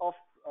way of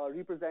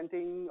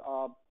representing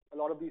a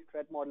lot of these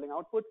threat modeling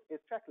outputs is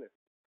checklists.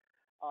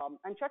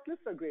 And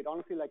checklists are great.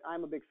 Honestly, like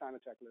I'm a big fan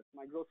of checklists.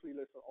 My grocery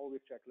lists are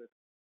always checklists,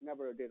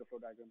 never a data flow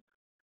diagram.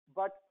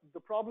 But the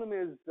problem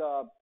is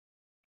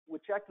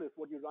with checklists,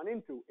 what you run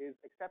into is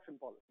exception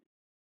policies,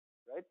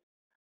 right?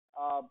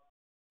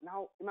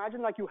 Now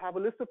imagine like you have a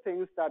list of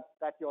things that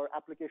your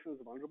application is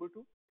vulnerable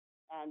to.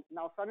 And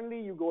now suddenly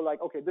you go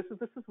like, okay, this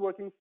is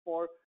working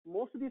for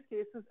most of these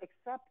cases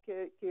except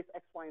case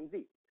X, Y, and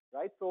Z,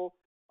 right? So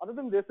other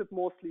than this, it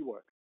mostly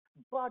works.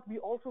 But we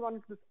also run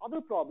into this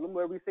other problem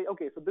where we say,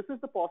 okay, so this is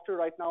the posture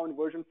right now in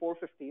version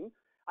 4.15.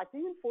 I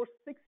think in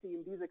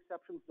 4.16, these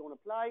exceptions don't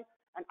apply.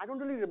 And I don't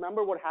really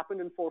remember what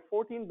happened in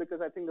 4.14 because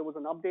I think there was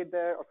an update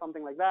there or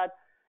something like that.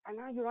 And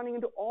now you're running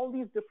into all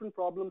these different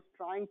problems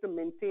trying to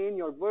maintain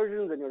your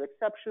versions and your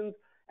exceptions.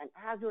 And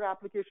as your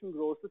application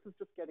grows, this is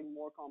just getting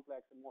more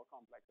complex and more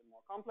complex and more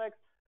complex,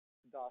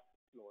 thus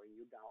slowing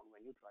you down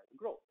when you try to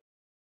grow.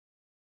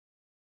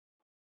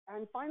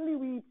 And finally,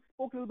 we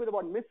spoke a little bit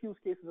about misuse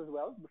cases as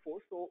well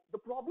before. So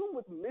the problem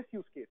with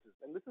misuse cases,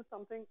 and this is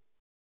something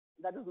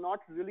that is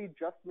not really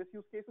just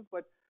misuse cases,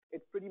 but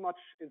it pretty much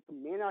is the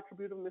main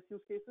attribute of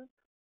misuse cases,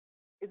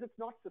 is it's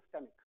not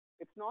systemic.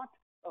 It's not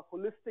a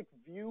holistic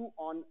view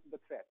on the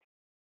threat,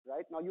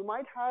 right? Now you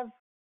might have,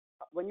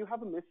 when you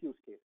have a misuse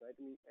case, right,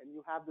 and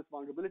you have this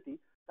vulnerability,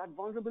 that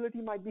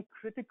vulnerability might be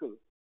critical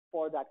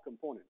for that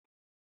component.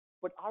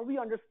 But are we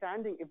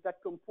understanding if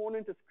that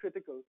component is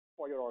critical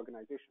for your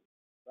organization,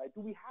 right?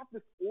 Do we have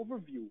this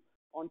overview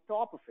on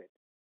top of it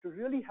to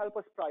really help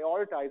us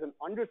prioritize and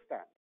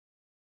understand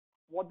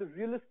what the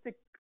realistic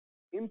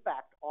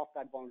impact of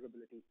that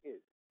vulnerability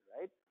is,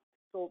 right?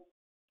 So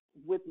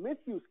with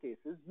misuse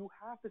cases, you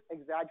have this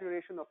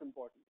exaggeration of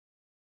importance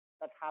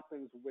that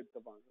happens with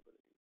the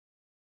vulnerability.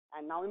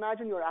 And now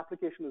imagine your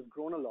application has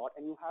grown a lot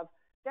and you have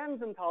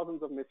tens and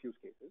thousands of misuse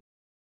cases.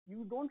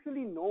 You don't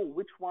really know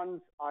which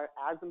ones are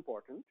as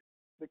important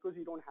because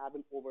you don't have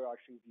an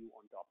overarching view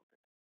on top of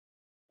it,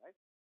 right?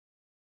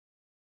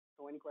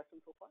 So any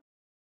questions so far?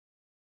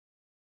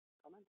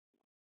 Comments?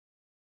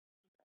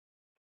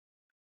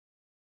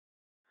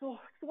 So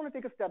I just want to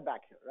take a step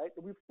back here, right?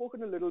 We've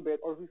spoken a little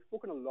bit, or we've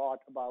spoken a lot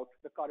about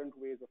the current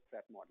ways of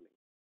threat modeling.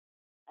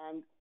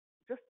 And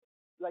just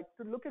like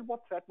to look at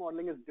what threat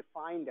modeling is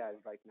defined as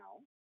right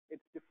now,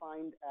 it's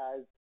defined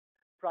as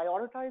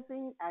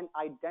prioritizing and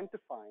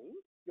identifying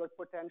your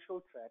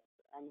potential threats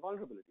and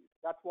vulnerabilities.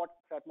 That's what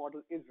threat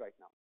model is right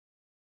now.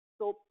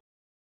 So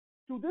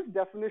to this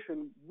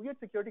definition, we at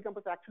Security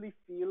Compass actually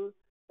feel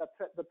that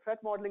the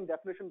threat modeling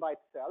definition by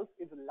itself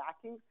is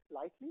lacking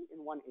slightly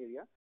in one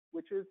area,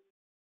 which is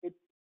it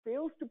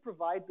fails to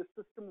provide the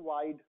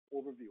system-wide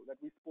overview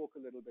that we spoke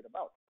a little bit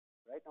about,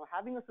 right? Now,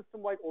 having a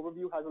system-wide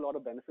overview has a lot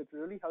of benefits. It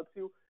really helps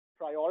you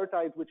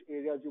prioritize which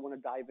areas you want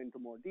to dive into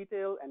more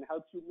detail, and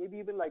helps you maybe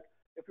even like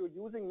if you're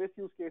using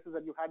misuse cases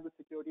that you had with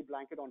security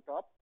blanket on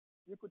top,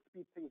 you could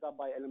speed things up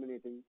by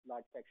eliminating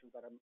large sections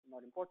that are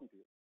not important to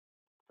you.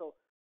 So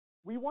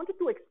we wanted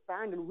to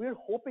expand, and we're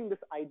hoping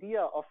this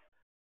idea of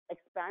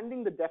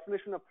expanding the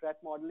definition of threat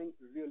modeling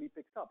really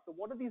picks up. So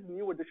what are these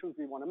new additions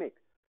we want to make?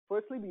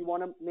 Firstly, we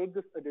want to make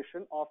this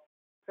addition of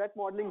threat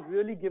modeling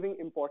really giving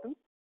importance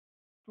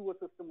to a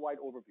system-wide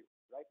overview,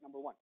 right? Number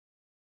one.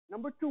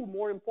 Number two,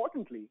 more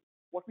importantly,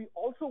 what we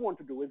also want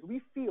to do is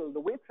we feel the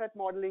way threat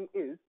modeling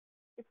is,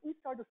 if we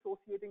start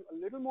associating a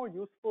little more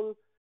useful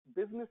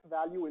business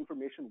value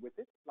information with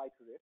it, like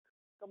risk,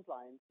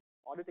 compliance,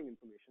 auditing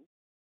information,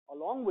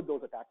 along with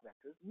those attack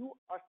vectors, you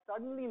are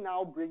suddenly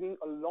now bringing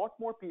a lot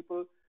more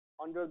people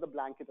under the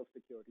blanket of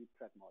security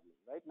threat modeling,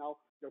 right? Now,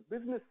 your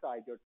business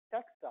side, your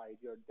tech side,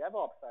 your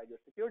DevOps side, your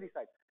security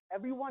side,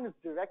 everyone is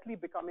directly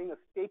becoming a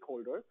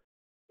stakeholder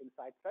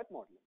inside threat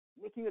modeling,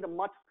 making it a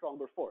much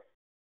stronger force.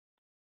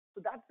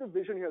 So that's the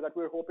vision here that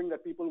we're hoping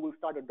that people will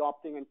start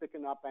adopting and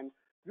picking up and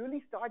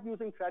really start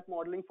using threat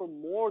modeling for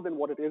more than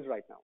what it is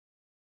right now,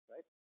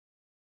 right?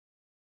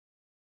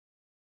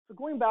 So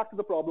going back to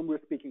the problem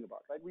we're speaking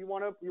about, right? We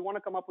want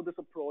to come up with this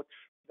approach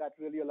that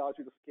really allows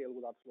you to scale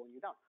without slowing you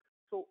down.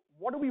 So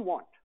what do we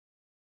want?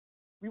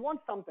 We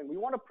want something. We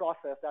want a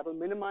process that will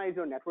minimize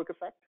your network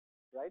effect,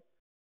 right?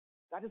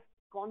 That is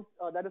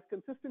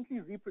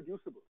consistently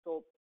reproducible.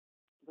 So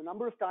the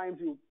number of times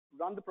you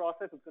run the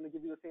process, it's going to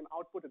give you the same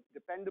output. It's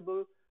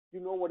dependable.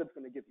 You know what it's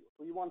going to give you.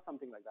 So you want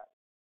something like that.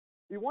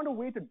 We want a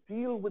way to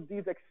deal with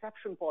these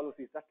exception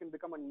policies that can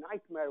become a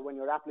nightmare when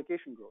your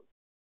application grows,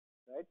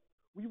 right?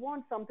 We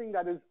want something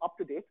that is up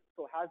to date,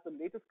 so has the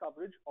latest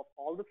coverage of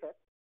all the threats.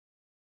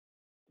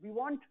 We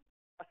want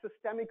a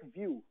systemic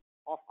view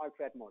of our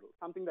threat model,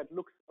 something that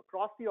looks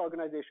across the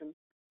organization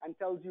and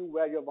tells you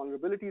where your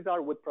vulnerabilities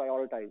are with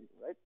prioritizing,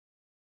 right?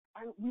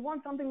 And we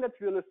want something that's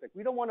realistic.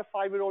 We don't want a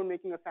 5-year-old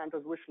making a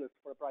Santa's wish list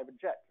for a private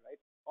jet, right?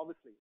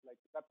 Obviously, like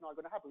that's not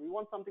going to happen. We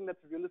want something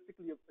that's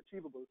realistically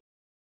achievable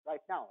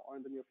right now or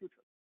in the near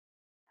future.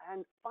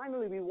 And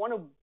finally, we want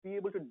to be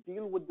able to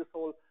deal with this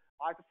whole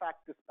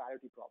artifact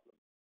disparity problem,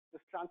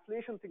 this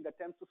translation thing that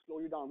tends to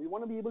slow you down. We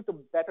want to be able to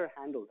better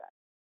handle that.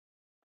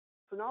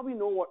 So now we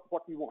know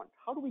what we want.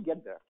 How do we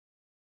get there?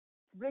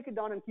 To break it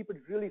down and keep it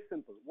really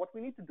simple, what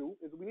we need to do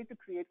is we need to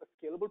create a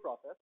scalable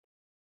process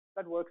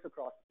that works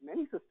across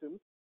many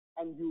systems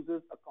and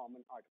uses a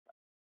common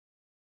artifact.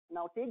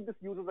 Now take this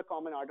uses a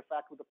common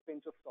artifact with a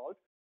pinch of salt.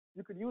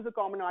 You could use a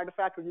common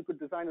artifact, or you could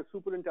design a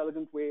super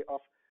intelligent way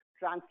of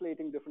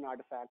translating different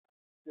artifacts.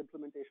 The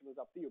implementation is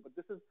up to you, but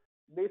this is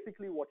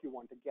basically what you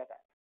want to get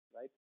at,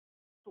 right?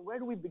 So where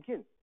do we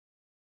begin?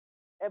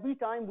 Every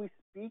time we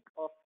speak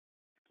of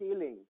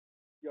scaling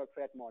your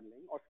threat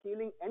modeling or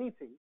scaling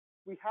anything,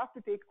 we have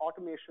to take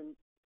automation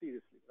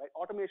seriously, right?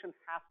 Automation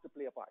has to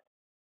play a part.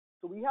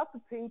 So we have to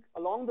think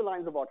along the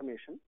lines of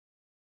automation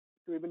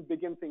to even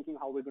begin thinking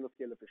how we're going to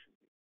scale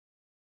efficiently.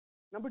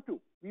 Number two,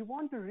 we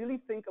want to really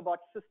think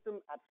about system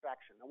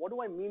abstraction. Now, what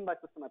do I mean by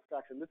system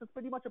abstraction? This is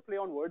pretty much a play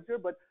on words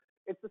here, but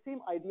it's the same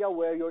idea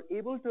where you're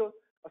able to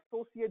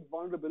associate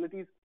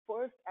vulnerabilities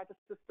first at a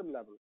system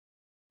level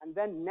and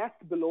then nest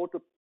below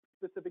to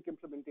specific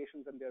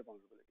implementations and their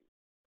vulnerabilities.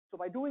 So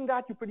by doing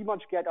that, you pretty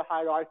much get a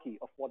hierarchy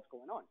of what's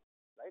going on,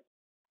 right?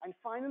 And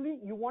finally,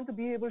 you want to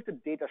be able to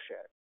data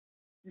share.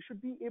 You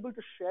should be able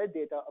to share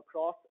data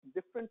across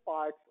different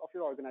parts of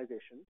your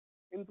organization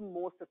in the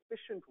most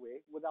efficient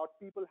way without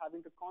people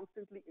having to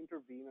constantly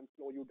intervene and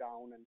slow you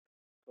down and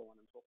so on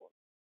and so forth.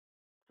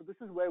 So this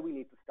is where we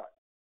need to start.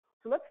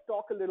 So let's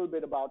talk a little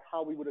bit about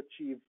how we would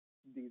achieve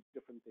these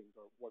different things,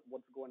 or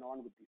what's going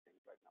on with these things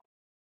right now.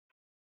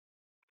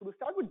 So we'll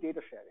start with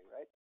data sharing,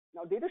 right?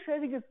 Now, data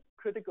sharing is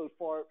critical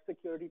for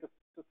security to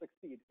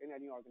succeed in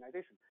any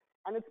organization.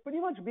 And it's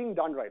pretty much being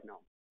done right now.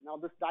 Now,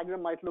 this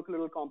diagram might look a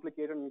little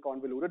complicated and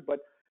convoluted,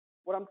 but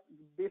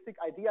basic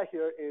idea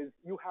here is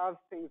you have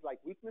things like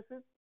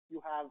weaknesses,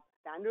 you have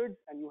standards,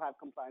 and you have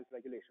compliance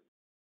regulations.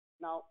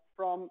 Now,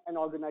 from an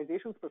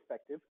organization's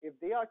perspective, if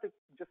they are to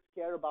just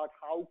care about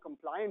how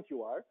compliant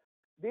you are,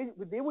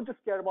 they would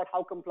just care about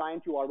how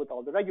compliant you are with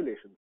all the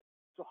regulations.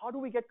 So how do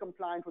we get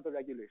compliant with the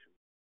regulation?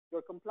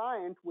 You're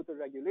compliant with the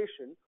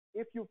regulation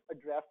if you've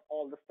addressed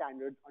all the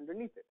standards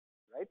underneath it,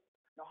 right?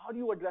 Now, how do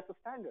you address a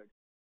standard?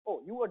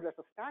 Oh, you address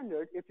a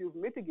standard if you've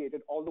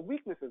mitigated all the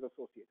weaknesses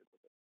associated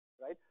with it,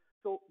 right?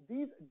 So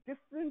these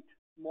different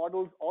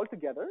models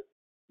altogether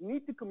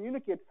need to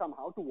communicate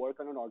somehow to work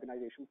on an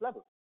organization's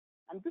level.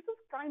 And this is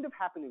kind of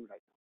happening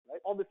right now,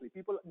 right? Obviously,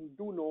 people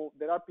do know,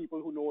 there are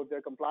people who know if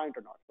they're compliant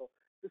or not. So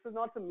this is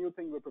not some new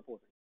thing we're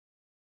proposing,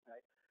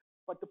 right?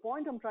 But the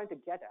point I'm trying to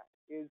get at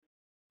is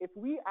if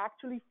we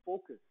actually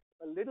focus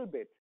a little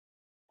bit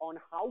on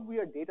how we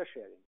are data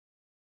sharing,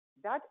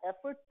 that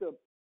effort to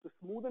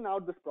smoothen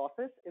out this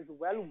process is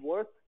well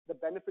worth the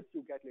benefits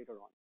you get later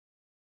on.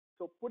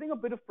 So putting a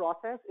bit of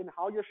process in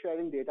how you're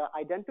sharing data,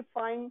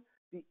 identifying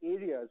the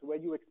areas where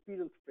you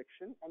experience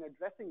friction and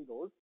addressing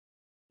those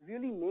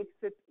really makes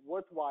it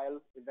worthwhile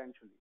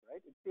eventually,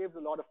 right? It saves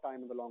a lot of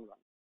time in the long run.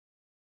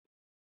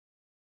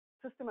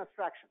 System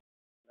abstraction,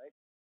 right?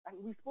 And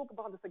we spoke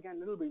about this again a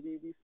little bit.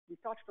 We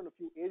touched on a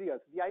few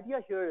areas. The idea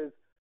here is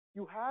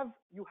you have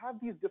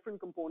these different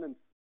components,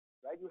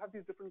 right? You have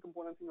these different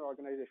components in your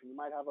organization. You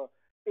might have a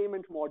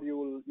payment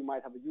module, you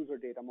might have a user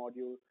data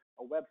module,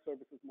 a web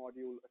services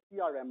module, a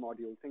CRM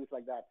module, things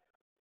like that.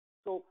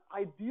 So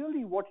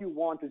ideally what you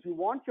want is you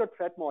want your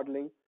threat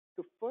modeling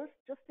to first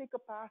just take a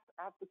pass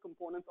at the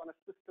components on a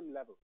system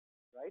level,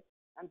 right?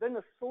 And then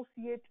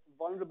associate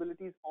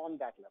vulnerabilities on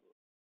that level.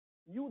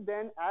 You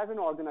then, as an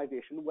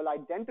organization, will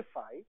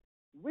identify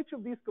which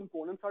of these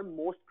components are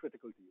most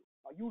critical to you.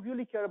 You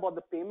really care about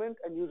the payment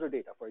and user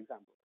data, for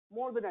example,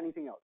 more than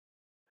anything else.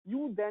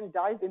 You then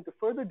dive into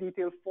further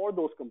detail for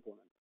those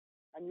components,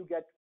 and you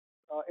get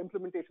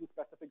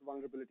implementation-specific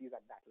vulnerabilities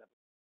at that level,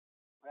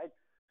 right?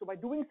 So by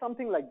doing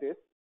something like this,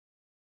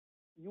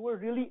 you are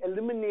really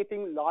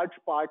eliminating large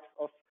parts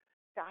of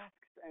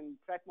tasks and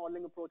threat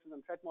modeling approaches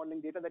and threat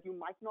modeling data that you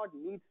might not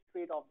need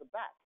straight off the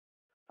bat.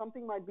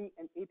 Something might be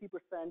an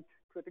 80%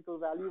 critical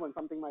value and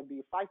something might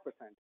be 5%.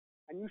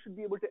 And you should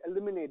be able to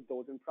eliminate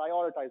those and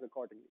prioritize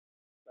accordingly,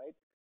 right?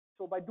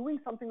 So by doing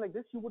something like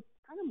this, you would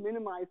kind of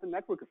minimize the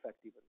network effect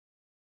even.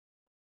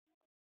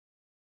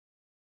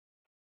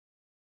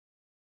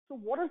 So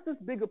what is this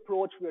big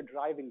approach we're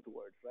driving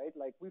towards, right?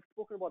 Like we've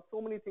spoken about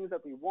so many things that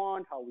we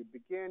want, how we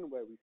begin,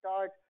 where we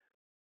start.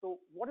 So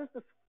what is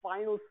this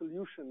final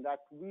solution that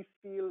we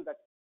feel that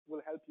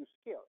will help you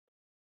scale?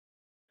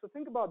 So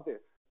think about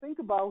this. Think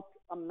about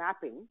a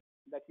mapping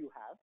that you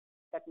have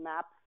that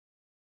maps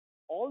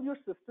all your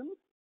systems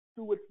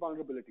to its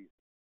vulnerabilities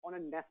on a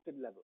nested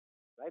level,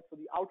 right? So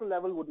the outer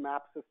level would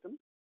map systems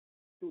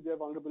to their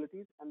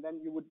vulnerabilities, and then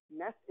you would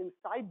nest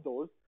inside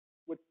those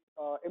with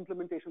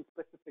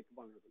implementation-specific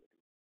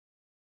vulnerabilities.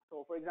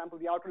 So for example,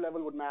 the outer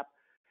level would map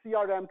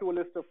CRM to a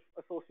list of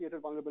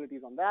associated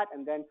vulnerabilities on that,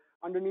 and then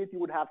underneath you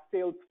would have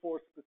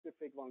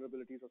Salesforce-specific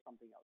vulnerabilities or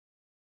something else.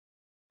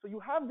 So you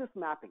have this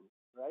mapping,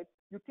 right?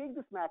 You take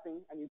this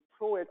mapping and you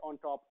throw it on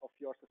top of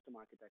your system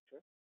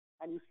architecture,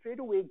 and you straight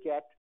away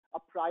get a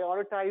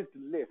prioritized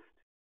list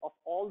of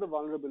all the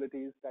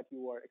vulnerabilities that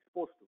you are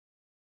exposed to.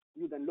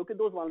 You then look at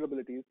those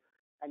vulnerabilities,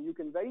 and you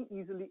can very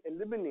easily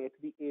eliminate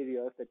the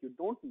areas that you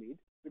don't need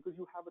because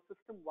you have a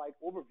system-wide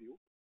overview,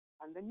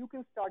 and then you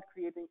can start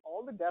creating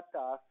all the dev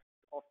tasks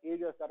of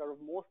areas that are of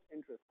most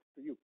interest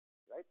to you,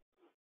 right?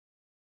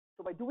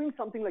 So by doing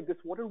something like this,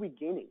 what are we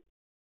gaining?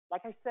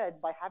 Like I said,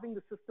 by having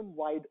the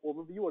system-wide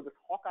overview or this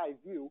Hawkeye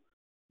view,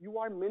 you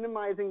are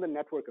minimizing the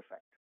network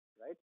effect,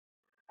 right?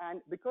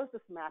 And because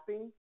this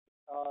mapping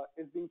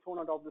is being thrown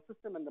out of the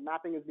system and the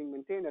mapping is being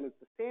maintained and it's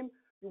the same,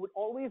 you would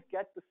always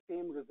get the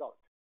same result.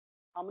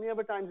 How many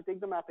other times you take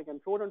the mapping and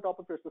throw it on top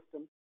of your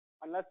system,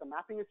 unless the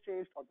mapping is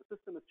changed or the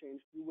system is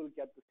changed, you will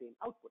get the same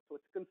output.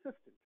 So it's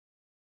consistent,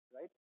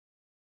 right?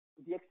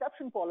 The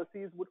exception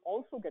policies would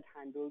also get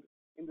handled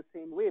in the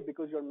same way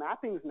because your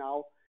mapping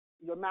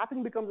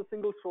becomes a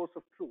single source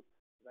of truth,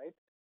 right?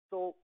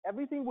 So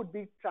everything would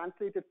be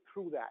translated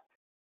through that.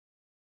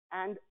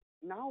 And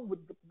now with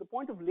the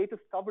point of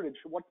latest coverage,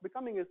 what's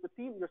becoming is the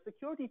team, your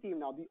security team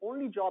now, the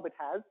only job it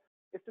has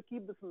is to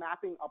keep this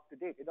mapping up to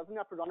date. It doesn't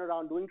have to run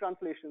around doing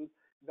translations,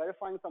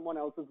 verifying someone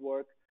else's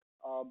work,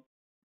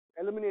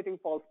 eliminating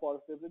false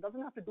positives. It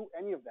doesn't have to do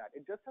any of that.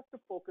 It just has to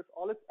focus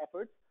all its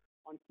efforts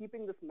on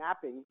keeping this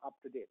mapping up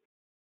to date.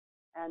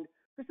 And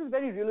this is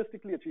very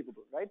realistically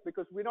achievable, right?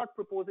 Because we're not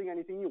proposing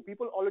anything new.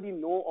 People already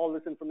know all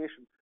this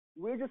information.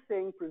 We're just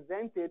saying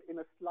present it in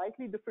a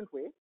slightly different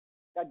way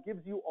that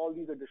gives you all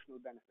these additional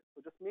benefits.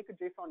 So just make a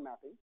JSON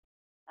mapping,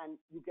 and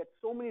you get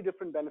so many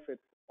different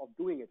benefits of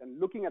doing it and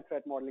looking at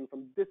threat modeling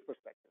from this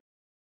perspective,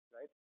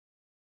 right?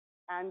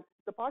 And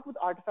the part with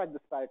artifact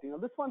disparity, now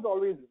this one's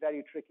always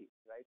very tricky,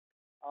 right?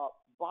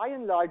 By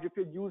and large, if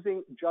you're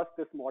using just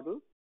this model,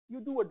 you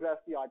do address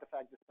the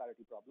artifact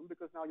disparity problem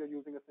because now you're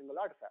using a single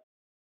artifact.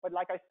 But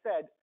like I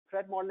said,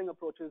 threat modeling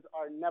approaches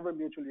are never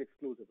mutually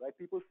exclusive, right?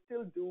 People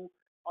still do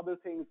other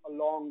things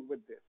along with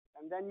this,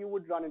 and then you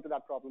would run into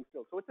that problem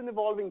still. So it's an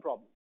evolving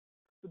problem.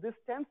 So this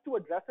tends to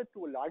address it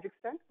to a large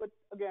extent, but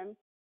again,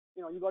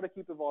 you got to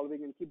keep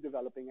evolving and keep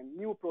developing, and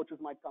new approaches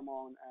might come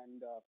on,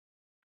 and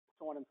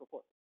so on and so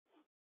forth.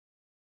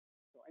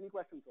 So any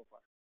questions so far?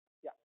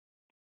 Yeah.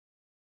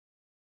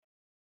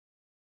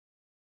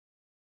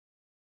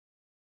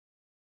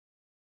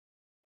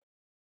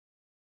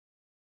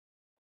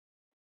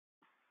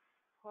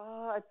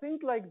 I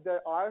think like there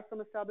are some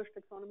established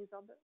taxonomies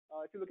out there.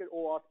 If you look at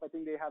OAuth, I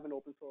think they have an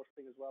open source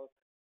thing as well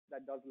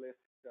that does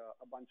list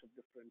a bunch of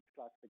different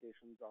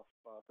classifications of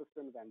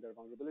systems and their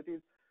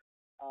vulnerabilities.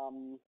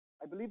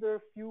 I believe there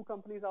are a few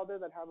companies out there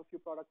that have a few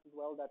products as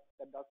well that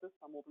does this,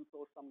 some open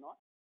source, some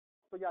not.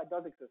 So yeah, it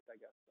does exist, I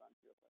guess, to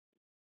answer your question.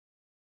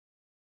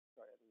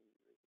 Sorry, I didn't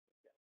raise it.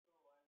 Yeah.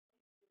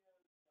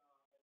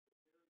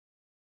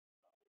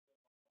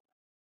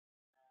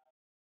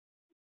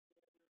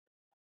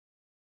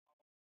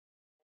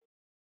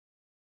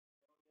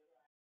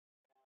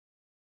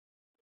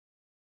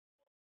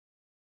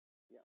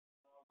 Yeah.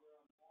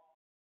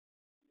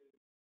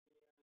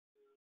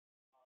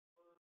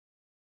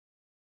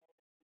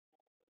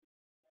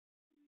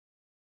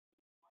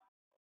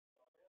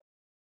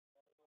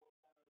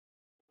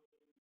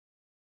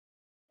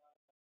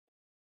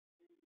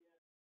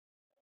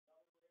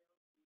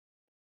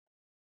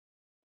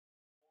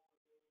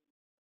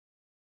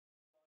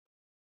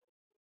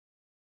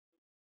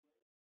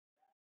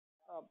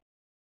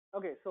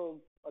 Okay, so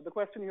the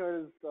question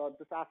here is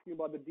just asking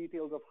about the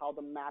details of how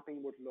the mapping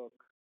would look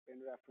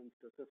in reference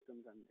to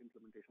systems and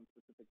implementation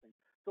specific things.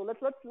 So let's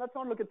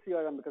not look at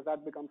CRM because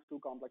that becomes too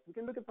complex. We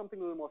can look at something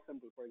a little more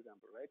simple, for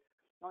example, right?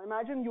 Now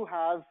imagine you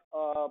have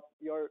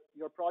your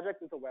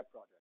project is a web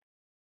project.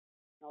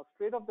 Now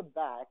straight off the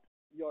bat,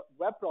 your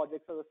web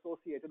projects are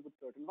associated with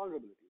certain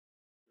vulnerabilities,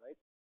 right?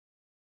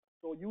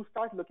 So you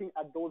start looking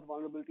at those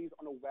vulnerabilities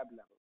on a web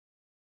level,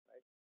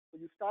 right? So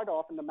you start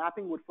off, and the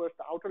mapping would first,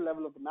 the outer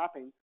level of the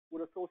mapping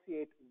would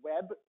associate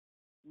web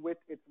with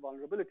its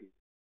vulnerabilities.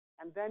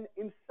 And then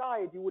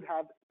inside, you would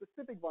have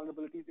specific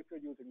vulnerabilities if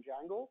you're using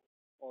Django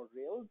or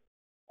Rails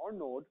or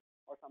Node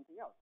or something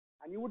else.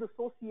 And you would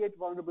associate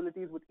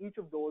vulnerabilities with each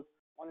of those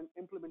on an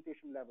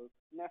implementation level,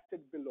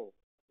 nested below,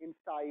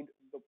 inside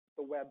the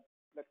web,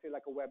 let's say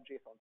like a web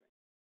JSON string.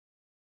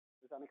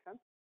 Does that make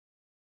sense?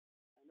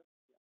 Kind of?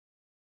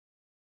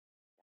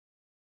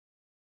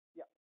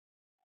 Yeah.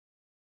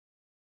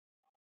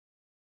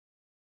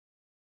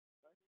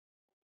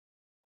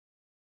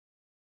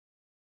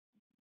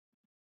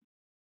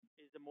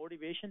 Is the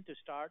motivation to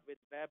start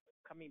with web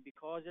coming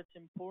because it's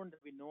important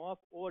that we know of,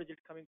 or is it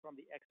coming from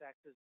the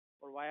x-axis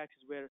or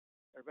y-axis where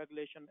a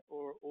regulation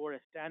or a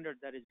standard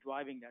that is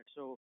driving that?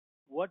 So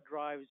what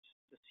drives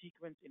the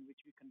sequence in which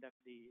we conduct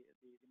the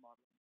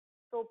modeling?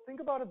 So think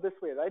about it this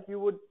way, right?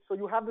 So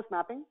you have this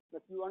mapping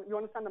that you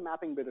understand the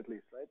mapping bit at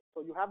least, right?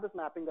 So you have this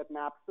mapping that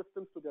maps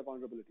systems to their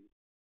vulnerabilities.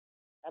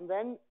 And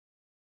then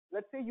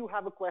let's say you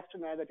have a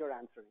questionnaire that you're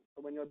answering.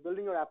 So when you're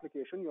building your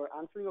application, you're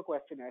answering a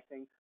questionnaire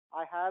saying,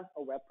 I have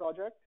a web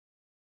project,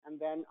 and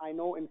then I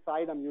know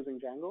inside I'm using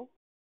Django,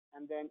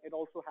 and then it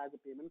also has a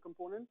payment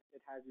component.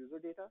 It has user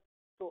data.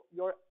 So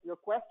your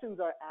questions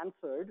are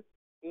answered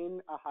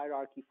in a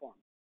hierarchy form.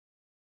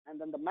 And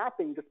then the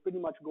mapping just pretty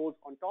much goes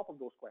on top of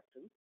those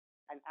questions.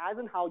 And as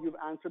in how you've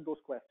answered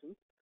those questions,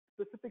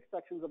 specific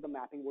sections of the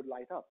mapping would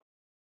light up.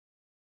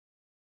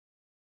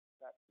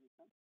 Does that make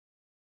sense?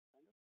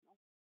 Kind of? No?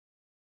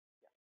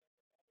 Yeah.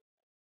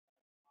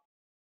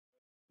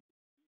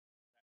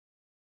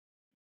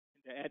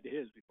 To add to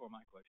his before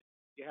my question,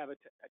 you have a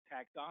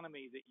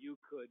taxonomy that you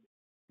could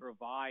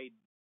provide,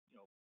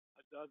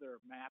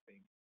 another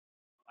mapping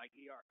like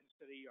ER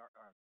instead of ER.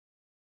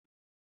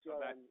 So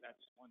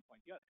that's one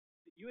point. Yeah,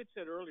 you had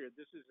said earlier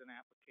this is an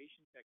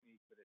application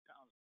technique, but it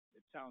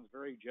sounds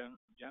very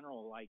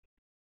general. Like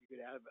you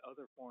could have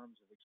other forms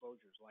of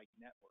exposures like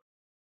network.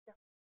 Yeah.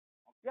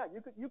 Yeah,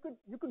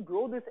 you could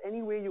grow this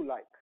any way you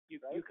like.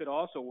 Right? You could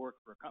also work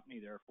for a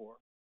company,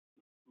 therefore,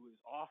 who is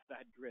off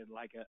that grid,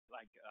 like a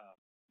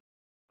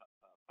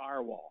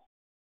firewall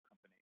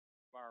company,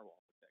 firewall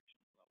protection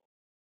level.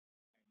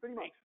 Pretty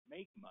much.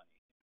 Make money.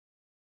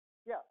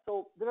 Yeah,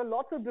 so there are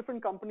lots of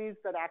different companies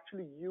that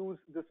actually use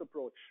this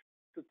approach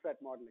to threat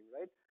modeling,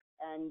 right?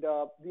 And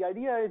the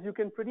idea is you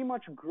can pretty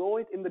much grow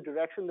it in the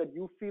direction that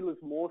you feel is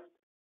most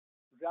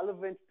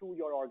relevant to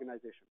your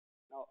organization.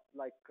 Now,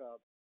 like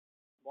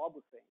Bob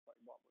was saying, sorry,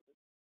 Bob was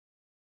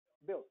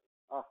it? Bill.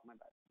 Ah, my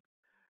bad.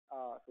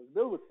 So as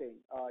Bill was saying,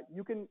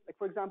 you can, like,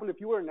 for example, if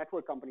you were a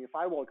network company, a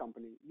firewall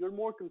company, you're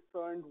more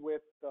concerned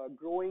with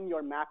growing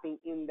your mapping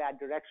in that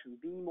direction,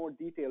 being more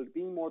detailed,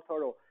 being more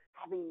thorough,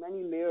 having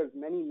many layers,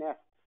 many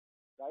nests,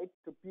 right,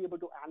 to be able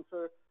to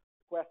answer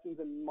questions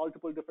in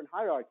multiple different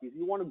hierarchies.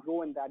 You want to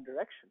grow in that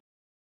direction,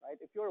 right?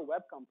 If you're a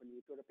web company,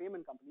 if you're a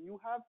payment company, you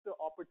have the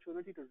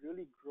opportunity to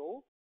really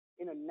grow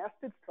in a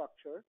nested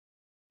structure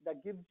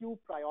that gives you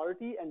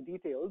priority and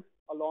details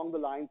along the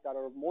lines that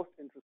are of most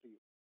interest to you.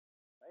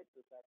 Right?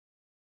 Does that make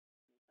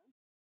sense?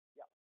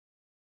 Yeah.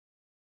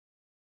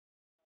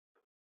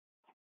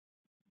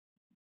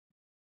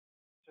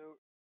 So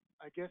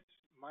I guess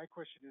my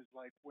question is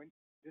like, when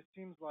this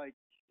seems like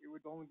it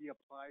would only be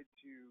applied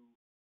to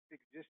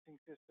existing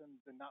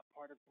systems and not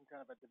part of some kind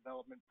of a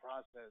development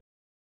process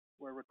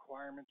where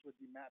requirements would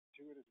be mapped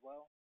to it as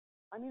well?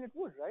 I mean, it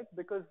would, right?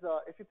 Because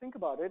if you think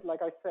about it,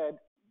 like I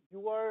said,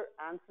 you are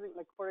answering,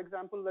 like, for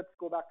example, let's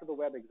go back to the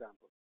web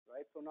example,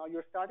 right? So now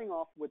you're starting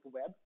off with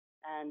web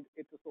and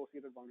its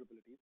associated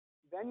vulnerabilities.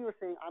 Then you're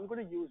saying, I'm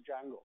going to use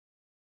Django,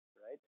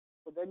 right?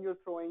 So then you're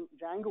throwing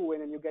Django in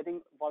and you're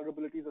getting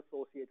vulnerabilities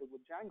associated with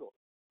Django.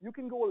 You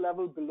can go a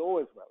level below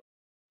as well,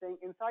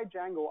 saying inside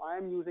Django, I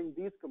am using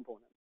these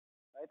components,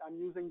 right? I'm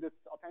using this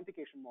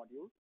authentication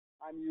module.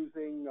 I'm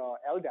using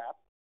LDAP.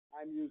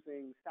 I'm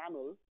using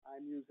SAML.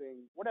 I'm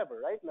using whatever,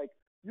 right? Like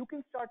you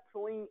can start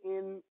throwing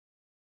in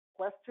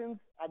questions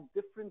at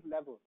different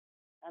levels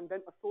and then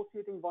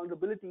associating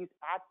vulnerabilities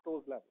at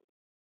those levels.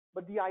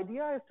 But the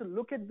idea is to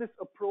look at this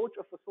approach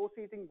of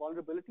associating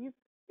vulnerabilities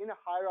in a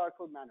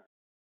hierarchical manner,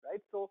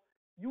 right? So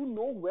you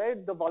know where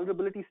the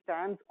vulnerability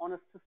stands on a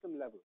system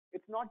level.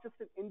 It's not just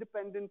an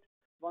independent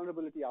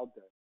vulnerability out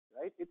there,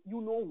 right?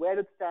 You know where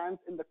it stands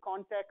in the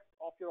context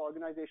of your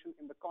organization,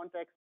 in the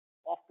context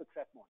of the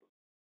threat model.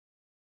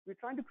 We're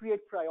trying to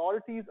create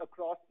priorities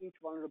across each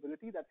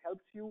vulnerability that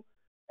helps you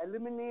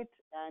eliminate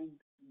and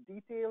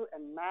detail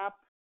and map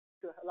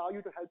to allow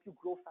you to help you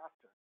grow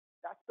faster.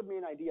 That's the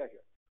main idea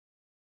here.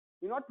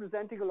 We're not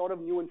presenting a lot of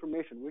new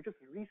information. We're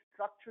just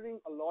restructuring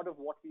a lot of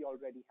what we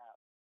already have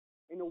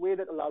in a way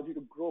that allows you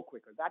to grow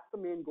quicker. That's the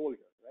main goal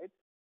here, right?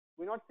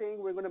 We're not saying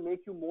we're going to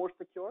make you more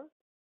secure,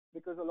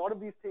 because a lot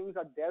of these things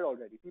are there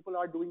already. People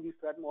are doing these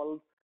threat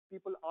models.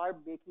 People are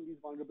making these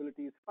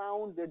vulnerabilities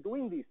found. They're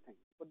doing these things.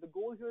 But the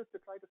goal here is to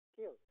try to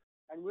scale.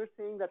 And we're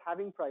saying that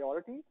having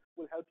priority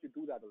will help you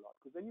do that a lot,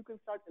 because then you can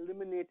start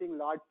eliminating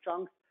large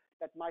chunks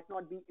that might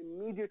not be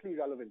immediately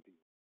relevant to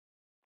you.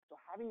 So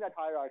having that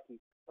hierarchy,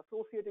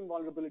 associating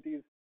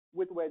vulnerabilities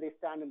with where they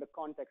stand in the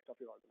context of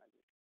your organization.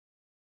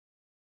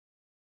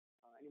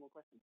 Any more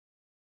questions?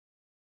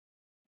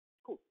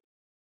 Cool.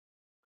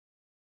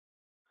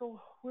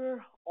 So we're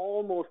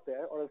almost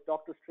there, or as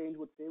Dr. Strange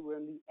would say, we're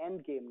in the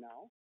end game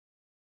now.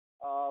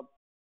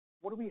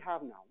 What do we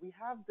have now? We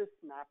have this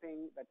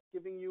mapping that's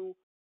giving you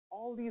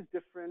all these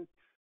different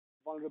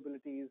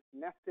vulnerabilities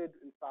nested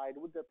inside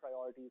with their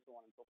priorities, so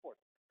on and so forth.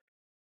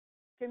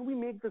 Can we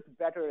make this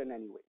better in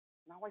any way?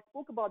 Now, I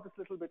spoke about this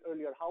a little bit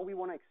earlier, how we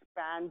want to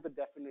expand the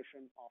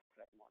definition of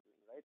threat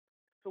modeling, right?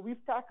 So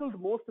we've tackled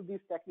most of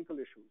these technical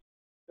issues.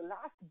 The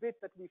last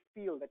bit that we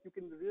feel that you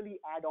can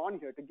really add on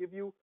here to give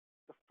you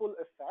the full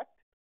effect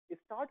is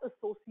start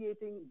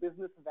associating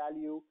business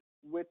value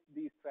with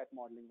these threat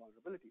modeling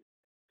vulnerabilities.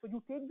 So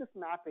you take this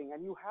mapping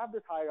and you have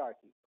this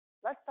hierarchy.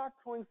 Let's start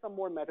throwing some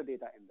more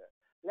metadata in there.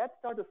 Let's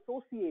start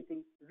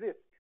associating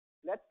risk.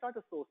 Let's start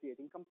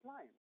associating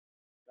compliance,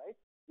 right?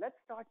 Let's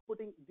start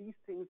putting these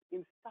things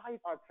inside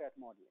our threat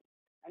modeling.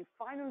 And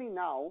finally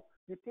now,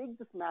 you take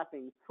this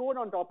mapping, throw it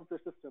on top of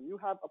the system. You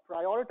have a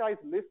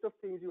prioritized list of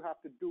things you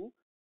have to do.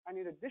 And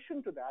in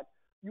addition to that,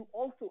 you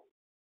also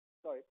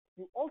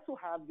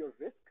have your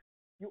risk.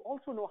 You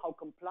also know how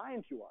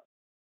compliant you are,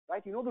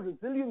 right? You know the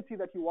resiliency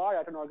that you are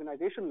at an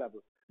organization level.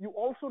 You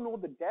also know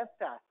the dev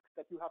tasks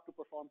that you have to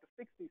perform to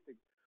fix these things.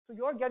 So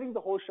you're getting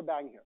the whole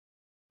shebang here,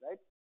 right?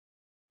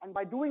 And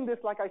by doing this,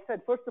 like I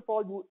said, first of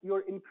all,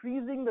 you're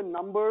increasing the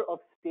number of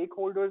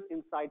stakeholders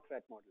inside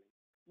threat modeling.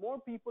 More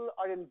people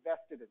are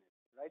invested in it,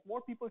 right?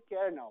 More people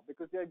care now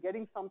because they're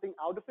getting something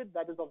out of it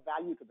that is of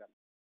value to them.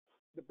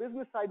 The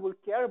business side will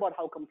care about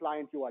how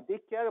compliant you are. They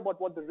care about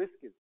what the risk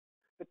is.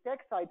 The tech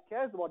side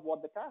cares about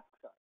what the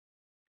tasks are.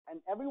 And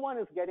everyone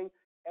is getting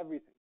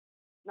everything.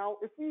 Now,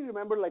 if we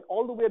remember, like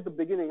all the way at the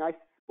beginning, I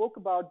spoke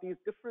about these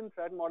different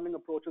threat modeling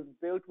approaches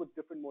built with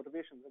different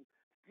motivations. And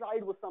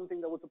stride was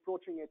something that was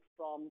approaching it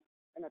from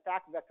an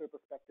attack vector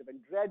perspective, and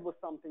dread was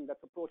something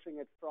that's approaching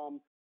it from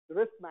the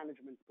risk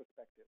management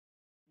perspective.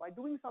 By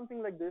doing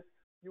something like this,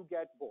 you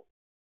get both,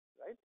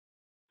 right?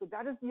 So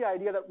that is the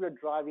idea that we're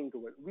driving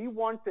toward. We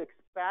want to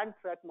expand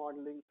threat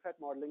modeling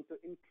to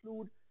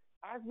include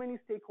as many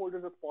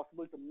stakeholders as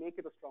possible to make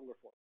it a stronger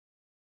force.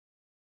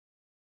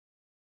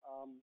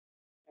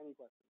 Any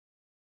questions?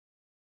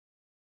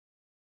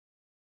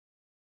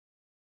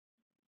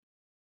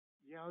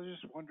 Yeah, I was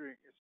just wondering,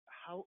 is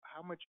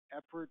how much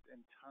effort and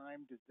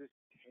time does this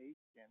take,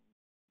 and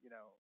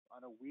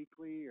on a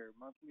weekly or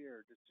monthly,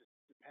 or does it just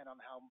depend on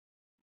how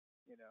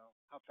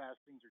fast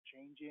things are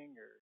changing,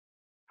 or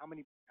how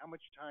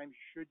much time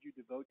should you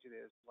devote to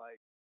this?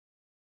 Like,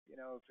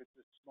 if it's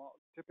a small,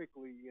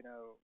 typically,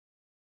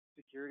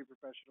 security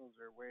professionals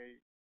are way,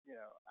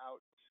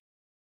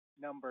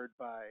 outnumbered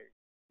by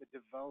the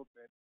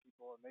development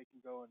people, and they can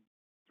go and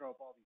throw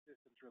up all these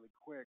systems really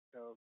quick.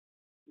 So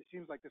it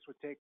seems like this would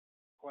take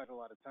quite a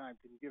lot of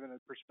time. Can you give a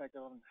perspective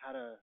on how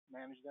to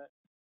manage that?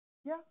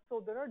 Yeah,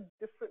 so there are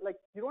different, like,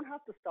 you don't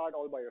have to start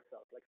all by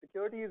yourself. Like,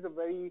 security is a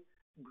very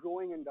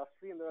growing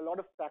industry, and there are a lot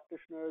of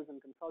practitioners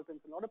and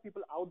consultants, and a lot of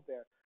people out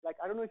there.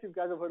 Like, I don't know if you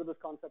guys have heard of this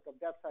concept of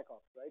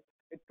DevSecOps, right?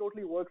 It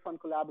totally works on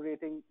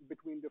collaborating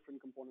between different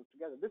components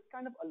together. This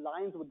kind of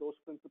aligns with those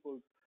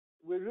principles.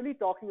 We're really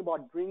talking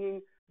about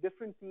bringing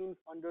different teams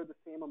under the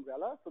same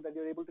umbrella so that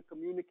they're able to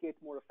communicate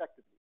more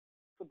effectively.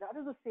 So that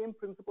is the same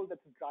principle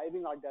that's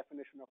driving our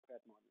definition of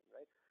threat modeling,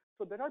 right?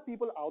 So there are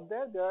people out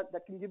there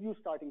that can give you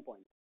starting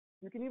points.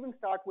 You can even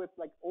start with,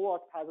 like,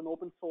 OAuth has an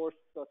open source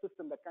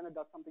system that kind of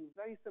does something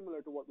very similar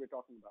to what we're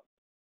talking about,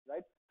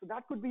 right? So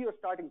that could be your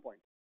starting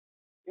point.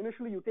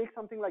 Initially, you take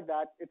something like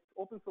that. It's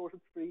open source,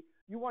 it's free.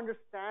 You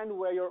understand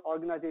where your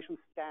organization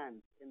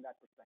stands in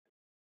that perspective.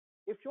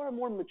 If you're a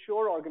more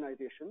mature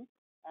organization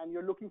and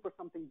you're looking for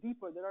something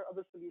deeper, there are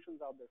other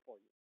solutions out there for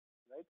you,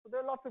 right? So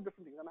there are lots of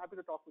different things. I'm happy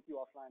to talk with you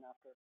offline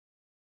after,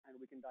 and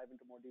we can dive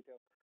into more detail.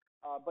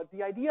 But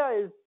the idea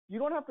is you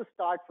don't have to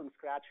start from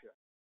scratch here.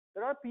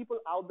 There are people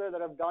out there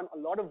that have done a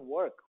lot of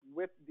work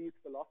with these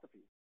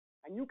philosophies,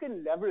 and you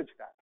can leverage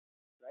that,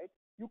 right?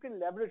 You can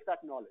leverage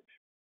that knowledge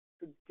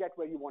to get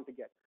where you want to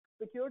get.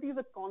 Security is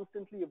a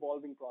constantly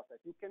evolving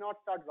process. You cannot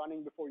start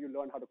running before you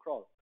learn how to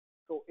crawl.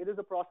 So it is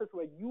a process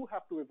where you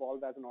have to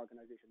evolve as an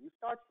organization. You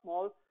start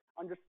small,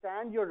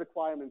 understand your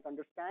requirements,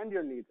 understand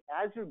your needs.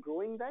 As you're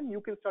growing, then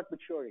you can start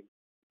maturing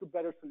to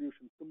better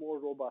solutions, to more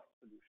robust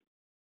solutions.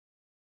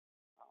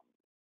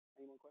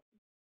 Any more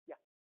questions? Yeah.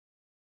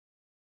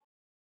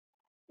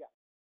 Yeah.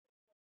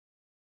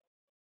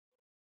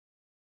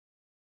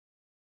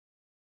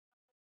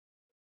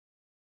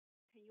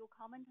 Can you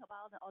comment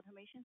about the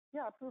automation?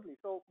 Yeah, absolutely.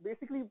 So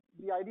basically,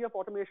 the idea of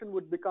automation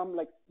would become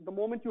like the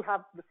moment you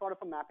have this sort of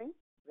a mapping,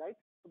 right?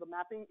 So the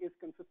mapping is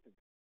consistent.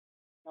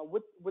 Now,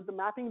 with the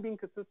mapping being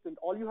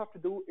consistent, all you have to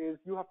do is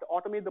you have to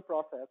automate the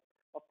process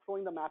of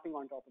throwing the mapping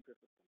on top of your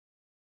system.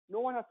 No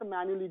one has to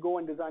manually go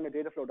and design a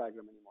data flow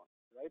diagram anymore,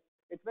 right?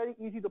 It's very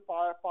easy to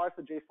parse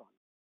a JSON.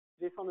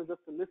 JSON is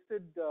just a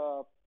listed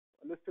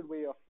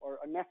way of, or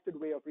a nested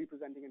way of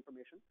representing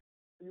information.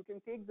 So you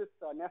can take this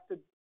nested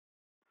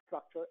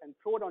structure and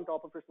throw it on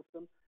top of your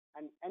system,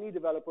 and any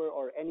developer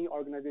or any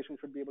organization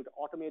should be able to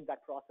automate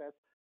that process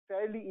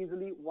fairly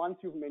easily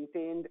once you've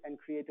maintained and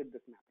created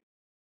this mapping.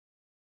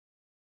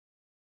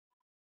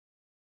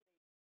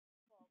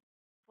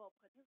 For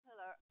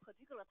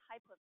particular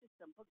type of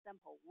system, for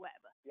example,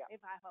 web. Yeah.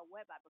 If I have a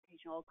web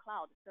application or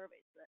cloud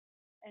service,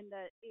 and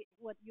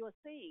what you're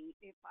saying,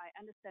 if I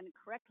understand it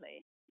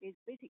correctly, is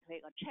basically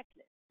a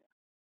checklist.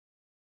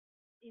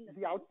 In the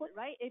sense, output,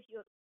 right? If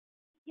you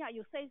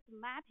say it's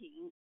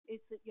mapping,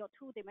 it's your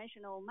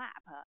two-dimensional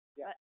map.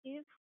 Yeah.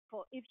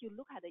 But if you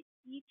look at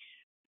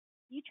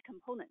each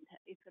component,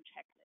 it's a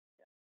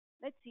checklist.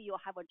 Let's say you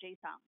have a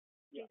JSON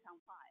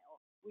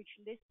file which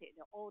listed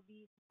all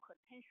these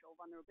potential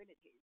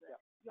vulnerabilities. Yeah.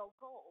 Your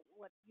goal,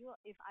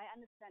 if I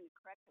understand it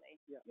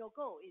correctly, yeah. your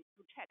goal is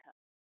to check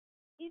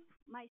if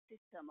my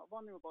system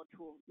vulnerable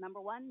to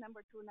number 1,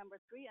 number 2, number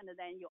 3, and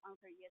then you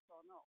answer yes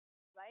or no,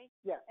 right?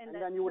 Yeah, and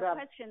then you would have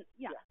question.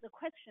 The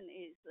question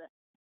is,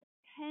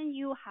 can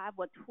you have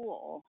a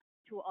tool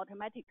to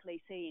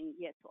automatically saying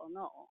yes or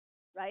no,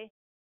 right?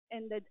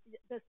 And the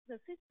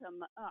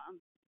system,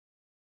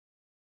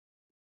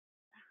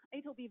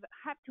 it will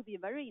have to be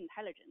a very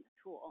intelligent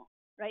tool,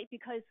 right?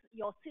 Because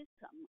your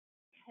system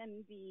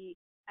can be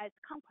as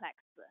complex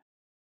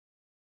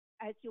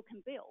as you can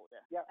build.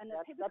 Yeah, and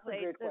that's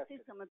typically a great the question.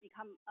 system will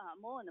become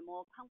more and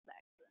more complex.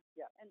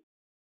 Yeah. And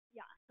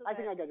yeah. So I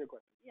think I get your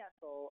question. Yeah.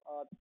 So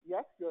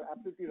yes, you're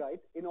absolutely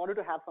right. In order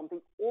to have something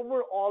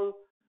overall,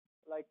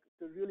 like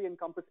to really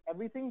encompass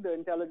everything,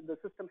 the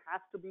system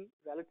has to be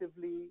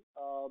relatively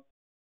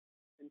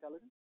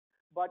intelligent.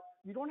 But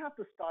you don't have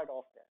to start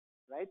off there,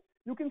 right?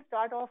 You can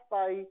start off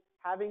by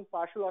having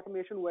partial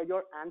automation where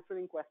you're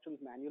answering questions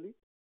manually.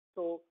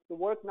 So the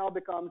work now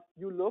becomes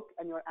you look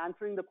and you're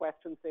answering the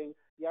question saying,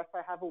 yes,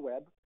 I have a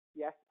web.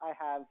 Yes, I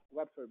have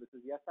web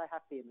services. Yes, I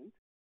have payment.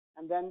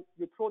 And then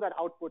you throw that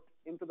output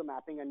into the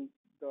mapping, and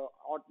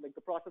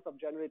the process of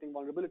generating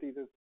vulnerabilities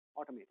is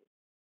automated,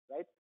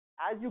 right?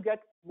 As you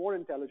get more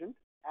intelligent,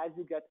 as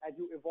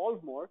you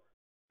evolve more,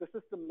 the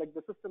system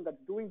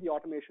that's doing the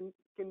automation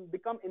can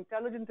become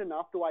intelligent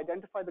enough to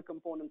identify the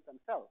components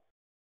themselves.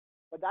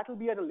 But that will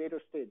be at a later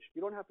stage.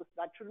 You don't have to.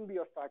 That shouldn't be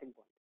your starting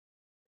point.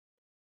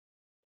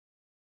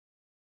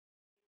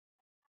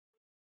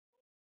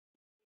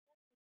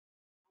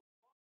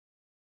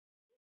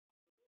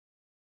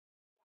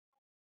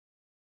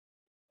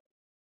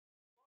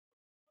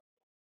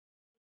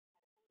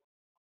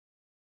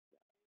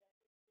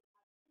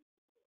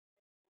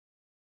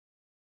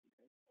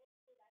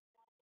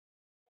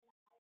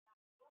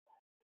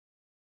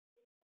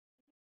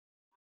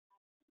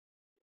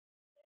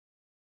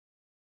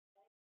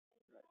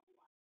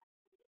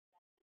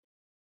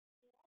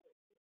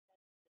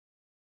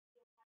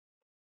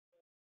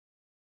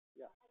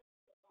 Yeah.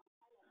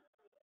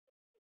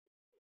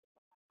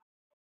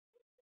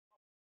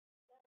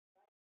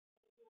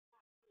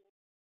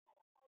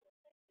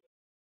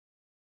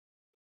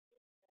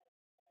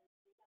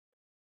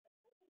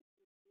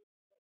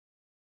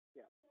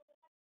 Yeah.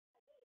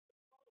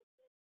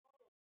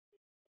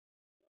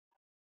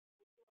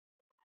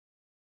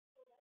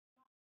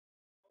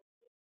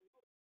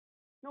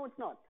 No, it's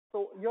not.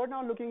 So you're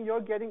now looking,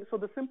 so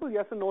the simple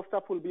yes and no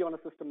stuff will be on a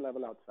system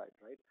level outside,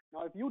 right?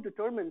 Now, if you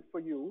determine for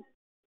you,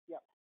 yeah.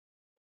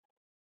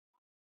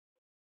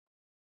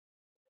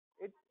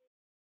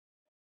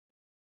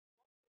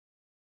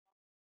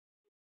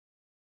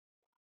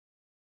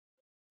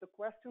 The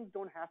questions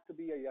don't have to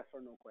be a yes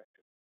or no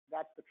question.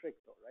 That's the trick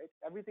though, right?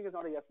 Everything is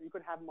not a yes. You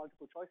could have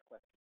multiple choice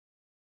questions.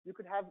 You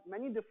could have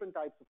many different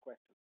types of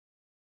questions.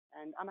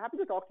 And I'm happy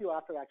to talk to you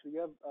after actually.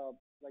 You have,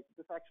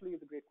 this actually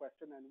is a great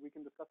question and we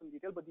can discuss in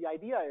detail, but the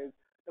idea is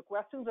the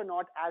questions are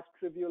not as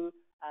trivial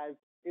as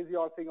is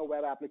your thing a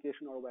web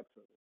application or a web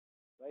service,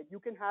 right?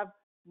 You can have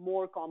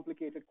more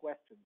complicated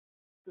questions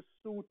to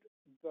suit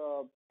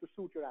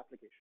your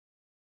application,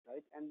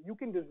 right? And you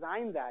can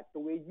design that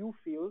the way you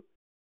feel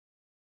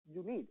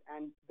you need.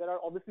 And there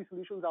are obviously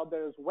solutions out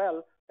there as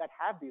well that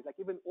have these, like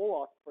even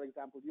OAuth, for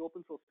example, the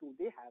open source tool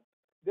they have,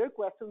 their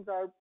questions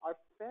are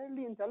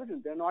fairly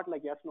intelligent. They're not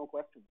like yes, no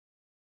questions,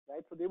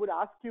 right? So they would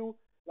ask you,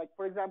 like,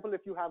 for example,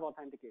 if you have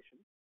authentication,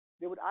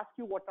 they would ask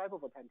you what type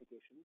of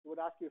authentication. They would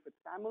ask you if it's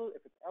SAML,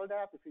 if it's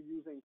LDAP, if you're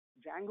using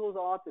Django's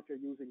auth, if you're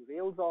using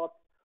Rails auth.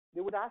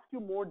 They would ask you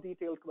more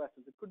detailed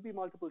questions. It could be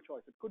multiple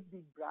choice. It could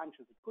be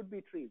branches. It could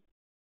be trees.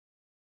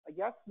 A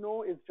yes,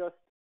 no is just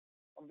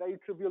a very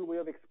trivial way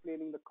of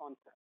explaining the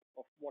concept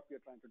of what we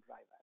are trying to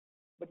drive at.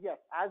 But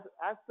yes, as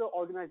the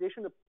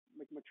organization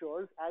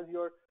matures, as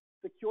you're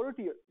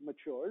security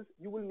matures,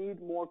 you will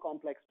need more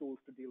complex tools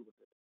to deal with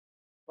it.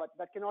 But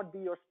that cannot be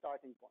your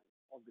starting point,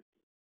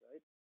 obviously,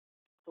 right?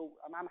 So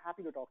I'm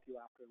happy to talk to you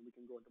after, and we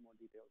can go into more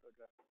detail to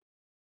address it.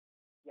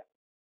 Yeah.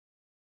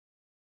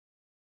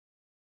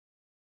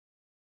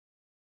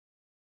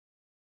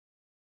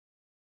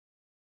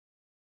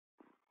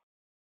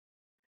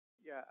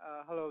 Yeah,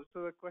 hello.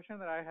 So the question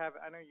that I have,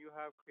 I know you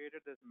have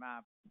created this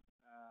map.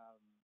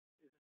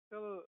 Is it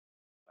still,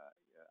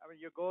 I mean,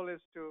 your goal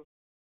is to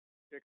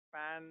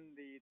expand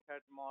the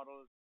threat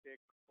model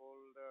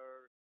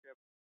stakeholdership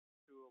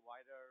to a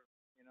wider,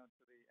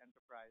 to the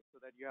enterprise so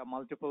that you have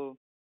multiple,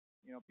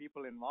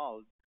 people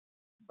involved.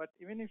 But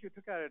even if you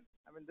took at it,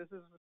 I mean, this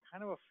is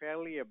kind of a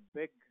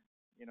big,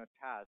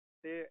 task.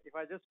 Say, if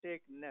I just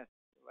take NIST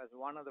as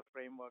one of the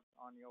frameworks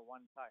on your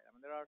one side, I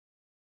mean, there are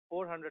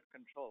 400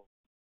 controls,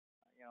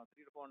 300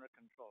 to 400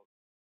 controls.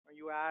 When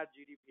you add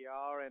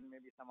GDPR and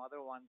maybe some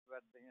other ones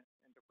that the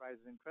enterprise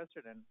is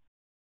interested in,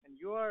 and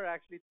you are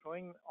actually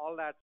throwing all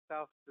that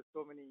stuff to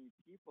so many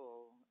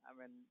people, I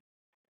mean,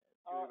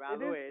 to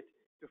evaluate,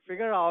 to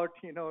figure out,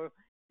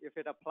 if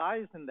it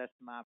applies in this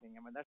mapping. I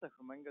mean, that's a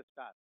humongous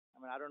task.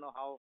 I mean, I don't know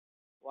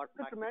what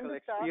practical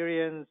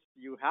experience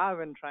you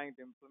have in trying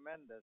to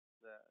implement this,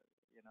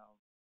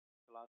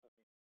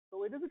 philosophy.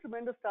 So it is a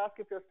tremendous task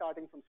if you're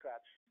starting from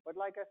scratch. But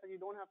like I said, you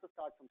don't have to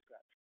start from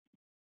scratch.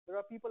 There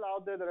are people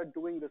out there that are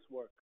doing this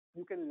work.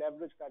 You can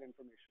leverage that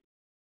information.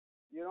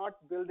 You're not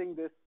building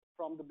this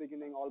from the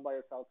beginning all by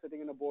yourself,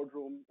 sitting in a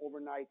boardroom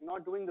overnight. You're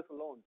not doing this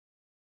alone.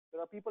 There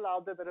are people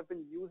out there that have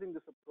been using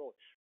this approach,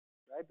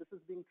 right? This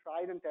is being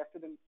tried and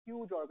tested in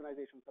huge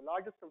organizations, the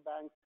largest of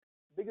banks,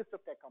 biggest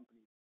of tech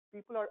companies.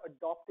 People are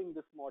adopting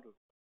this model.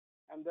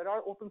 And there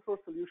are open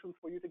source solutions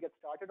for you to get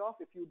started off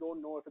if you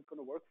don't know if it's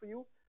going to work for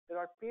you. There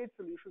are paid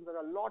solutions that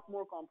are a lot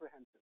more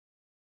comprehensive,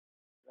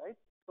 right?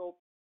 So,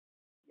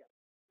 yeah.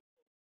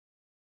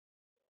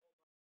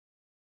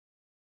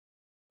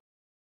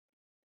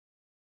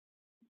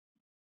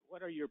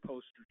 What are your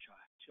poster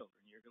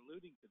children? You're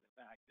alluding to the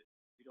fact that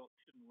you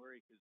shouldn't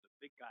worry because the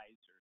big guys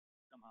are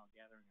somehow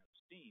gathering up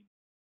steam.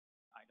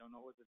 I don't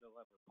know whether they'll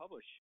ever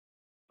publish,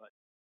 but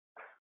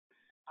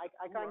I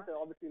can't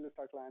obviously list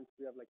our clients.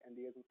 We have like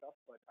NDAs and stuff,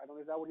 but I don't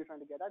know, is that what you're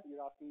trying to get at?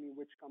 You're asking me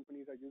which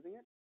companies are using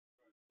it?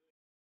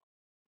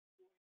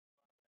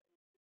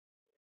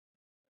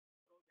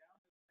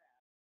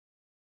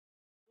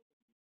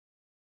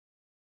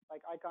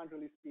 Like, I can't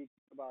really speak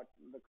about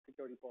the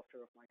security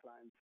posture of my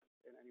clients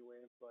in any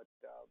way, but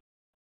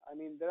I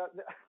mean, there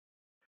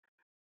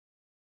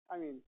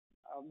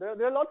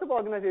are lots of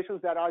organizations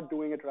that are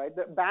doing it right.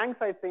 The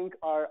banks, I think,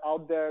 are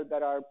out there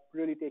that are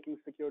really taking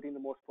security in the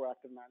most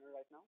proactive manner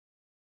right now.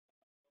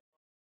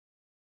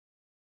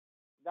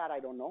 That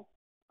I don't know.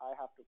 I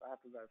have to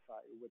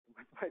verify with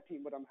my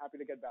team, but I'm happy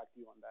to get back to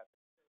you on that.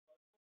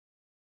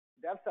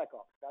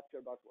 DevSecOps, that's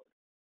your buzzword.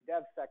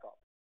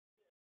 DevSecOps.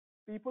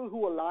 People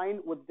who align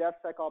with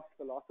DevSecOps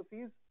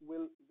philosophies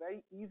will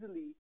very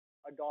easily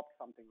adopt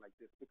something like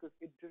this because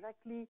it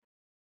directly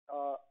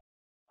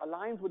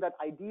aligns with that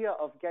idea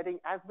of getting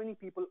as many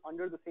people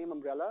under the same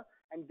umbrella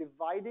and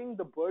dividing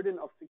the burden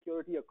of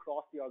security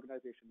across the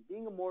organization,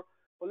 being a more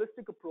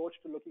holistic approach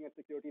to looking at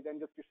security than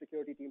just your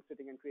security team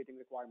sitting and creating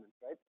requirements,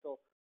 right? So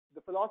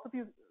the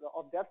philosophy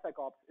of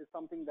DevSecOps is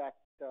something that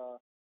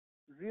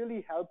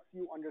really helps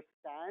you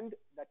understand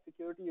that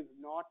security is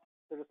not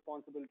the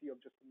responsibility of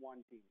just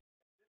one team.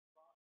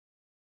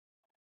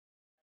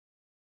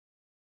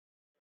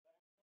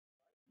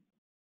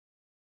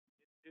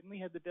 Didn't we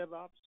have the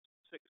DevOps,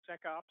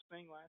 SecOps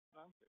thing last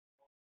month?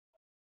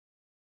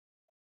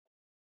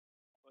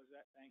 Was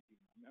that? Thank you.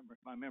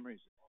 My memories.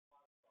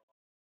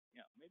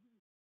 Yeah, maybe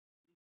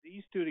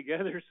these two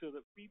together so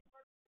that people.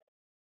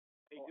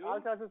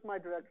 Altas is my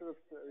director of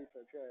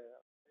research. Yeah.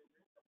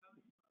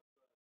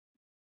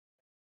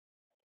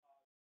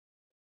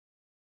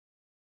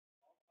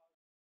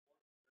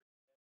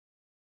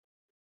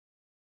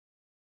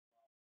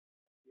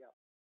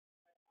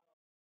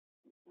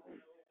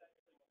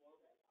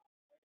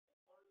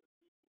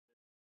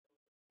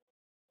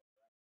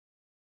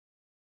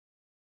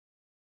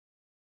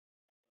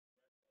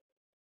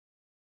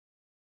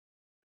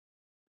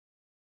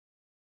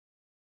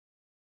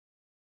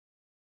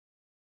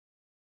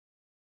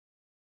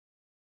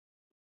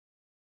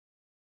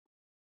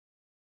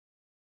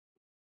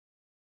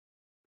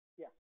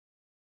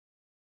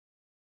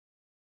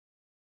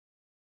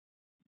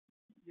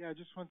 Yeah, I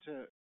just want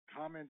to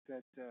comment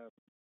that,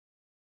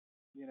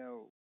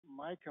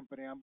 my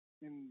company, I'm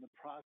in the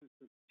process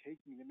of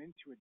taking them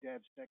into a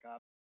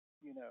DevSecOps,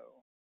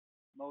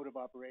 mode of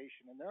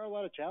operation. And there are a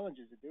lot of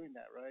challenges in doing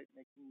that, right?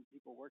 Making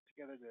people work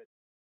together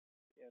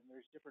and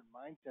there's different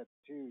mindsets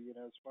too,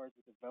 as far as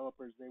the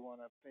developers, they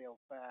want to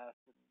fail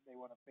fast and they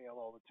want to fail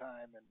all the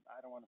time. And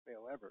I don't want to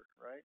fail ever,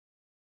 right?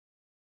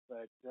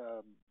 But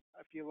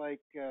I feel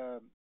like,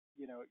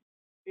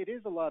 it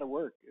is a lot of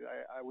work.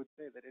 I would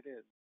say that it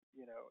is.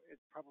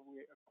 It's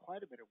probably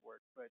quite a bit of work,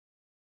 but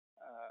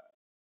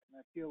and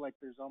I feel like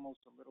there's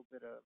almost a little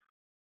bit of,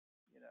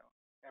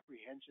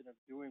 apprehension of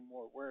doing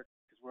more work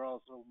because we're all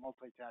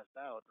passed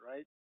out,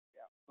 right?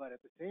 Yeah. But at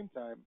the same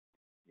time,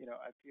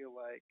 I feel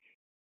like,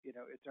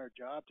 it's our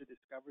job to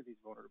discover these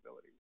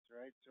vulnerabilities,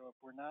 right? So if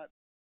we're not,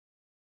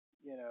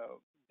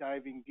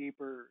 diving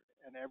deeper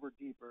and ever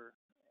deeper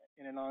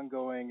in an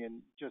ongoing and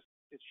it's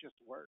just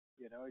work,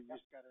 you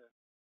just gotta,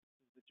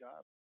 this is the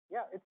job.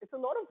 Yeah, it's a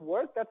lot of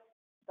work. That's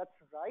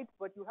right.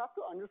 But you have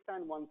to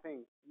understand one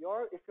thing.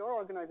 If your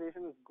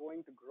organization is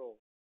going to grow,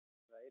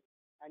 right,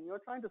 and you're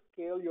trying to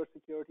scale your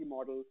security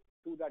model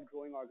to that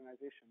growing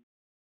organization,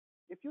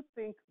 if you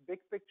think big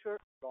picture,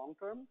 long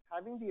term,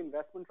 having the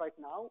investment right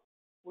now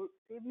will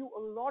save you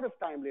a lot of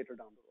time later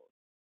down the road,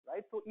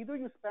 right? So either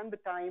you spend the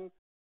time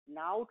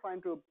now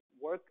trying to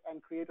work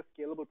and create a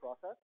scalable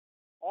process,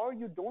 or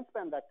you don't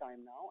spend that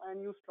time now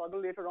and you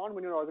struggle later on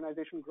when your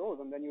organization grows,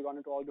 and then you run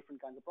into all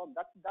different kinds of problems.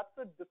 That's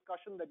a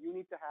discussion that you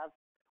need to have,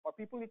 or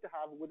people need to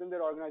have within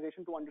their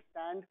organization, to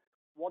understand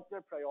what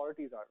their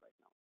priorities are right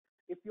now.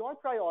 If your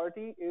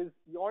priority is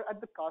you're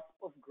at the cusp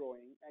of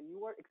growing and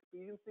you are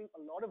experiencing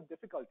a lot of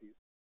difficulties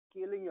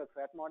scaling your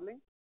threat modeling,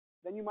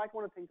 then you might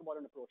want to think about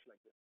an approach like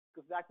this,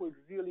 because that will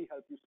really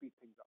help you speed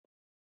things up,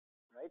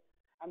 right?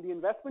 And the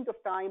investment of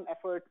time,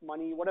 effort,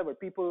 money, whatever,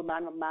 people,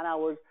 man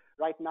hours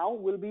right now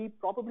will be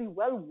probably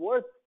well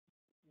worth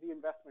the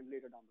investment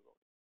later down the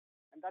road.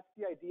 And that's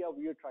the idea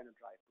we're trying to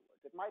drive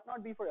towards. It might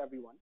not be for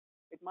everyone.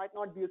 It might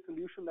not be a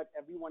solution that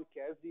everyone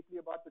cares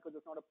deeply about, because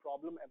it's not a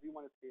problem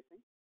everyone is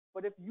facing.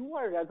 But if you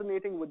are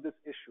resonating with this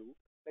issue,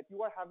 that you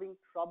are having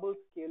trouble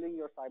scaling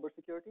your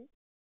cybersecurity,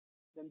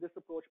 then this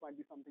approach might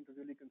be something to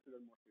really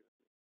consider more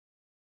seriously.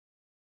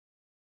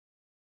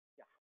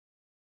 Yeah.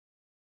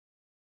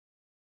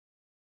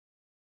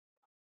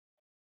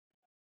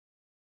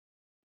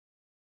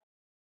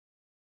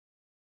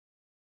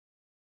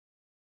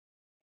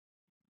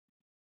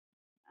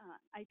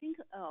 I think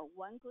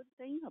one good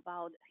thing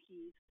about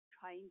he's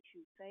trying to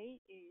say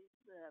is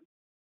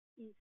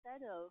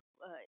instead of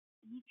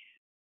each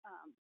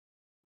um,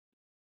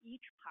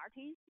 each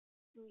party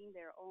doing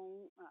their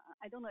own,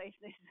 I don't know if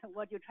this is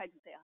what you're trying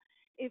to say.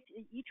 If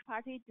each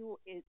party do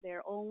is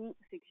their own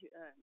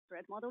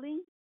threat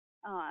modeling,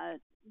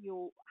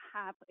 you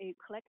have a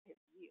collective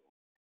view.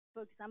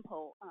 For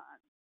example,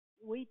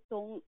 we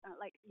don't,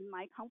 like in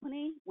my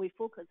company, we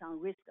focus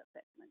on risk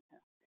assessment,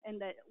 and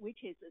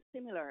which is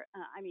similar,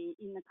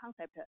 in the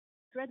concept,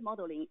 threat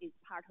modeling is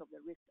part of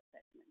the risk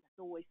assessment.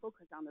 So we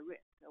focus on the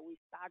risk.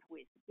 We start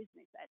with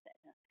business asset.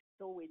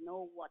 So we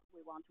know what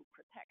we want to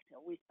protect.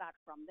 We start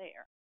from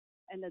there.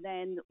 And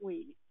then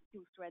we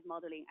do threat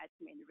modeling,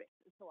 estimate risk,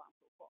 and so on and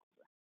so forth.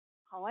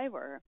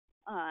 However,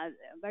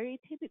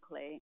 very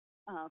typically,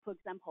 for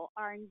example,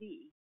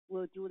 R&D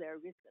will do their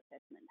risk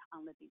assessment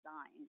on the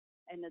design,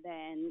 and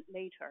then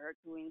later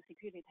doing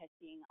security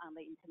testing on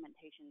the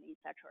implementation, et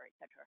cetera, et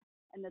cetera.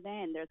 And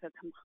then there's a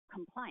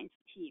compliance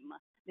team.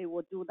 They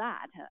will do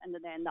that, and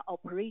then the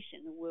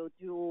operation will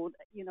do,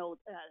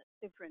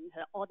 different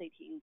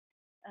auditing,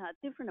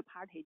 different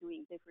parties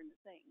doing different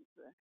things.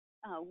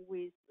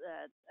 With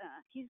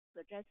his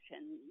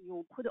suggestion,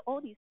 you put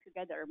all these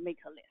together, make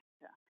a list,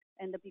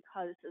 and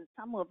because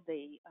some of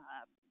the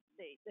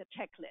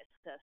checklist,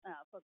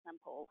 for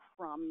example,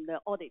 from the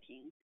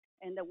auditing,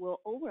 and will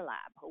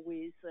overlap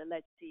with,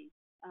 let's see,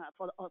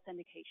 for the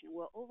authentication,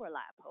 will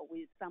overlap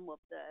with some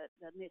of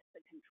the NIST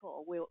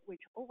control,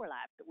 which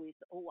overlapped with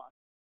OWASP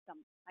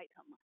some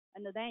item,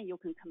 and then you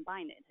can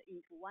combine it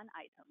into one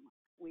item,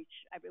 which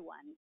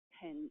everyone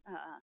can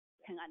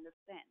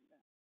understand.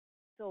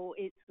 So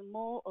it's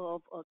more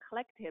of a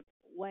collective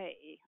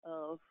way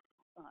of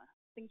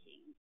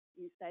thinking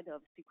instead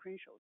of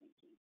sequential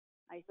thinking.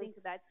 I think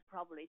that's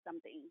probably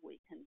something we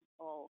can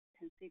all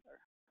consider.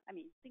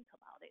 Think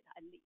about it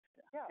at least.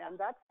 Yeah, and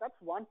that's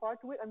one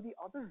part to it. And the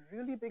other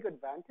really big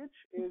advantage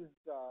is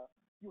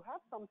you have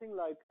something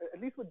like,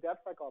 at least with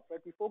DevSecOps,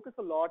 right? We focus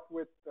a lot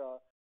with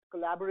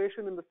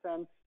collaboration in the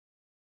sense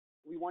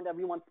we want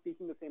everyone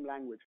speaking the same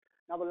language.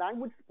 Now, the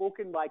language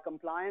spoken by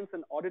compliance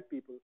and audit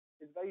people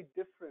is very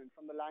different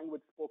from the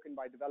language spoken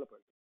by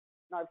developers.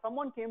 Now, if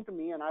someone came to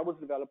me and I was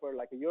a developer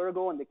like a year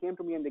ago, and they came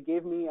to me and they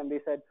gave me and they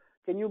said,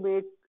 can you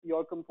make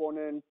your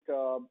component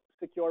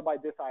secure by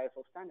this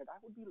ISO standard? I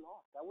would be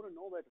lost. I wouldn't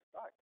know where to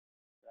start,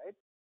 right?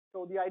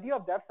 So the idea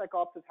of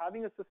DevSecOps is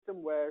having a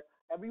system where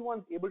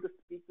everyone's able to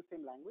speak the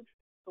same language.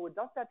 So it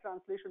does that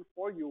translation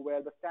for you,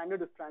 where the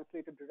standard is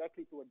translated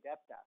directly to a dev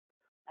task.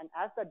 And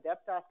as that dev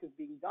task is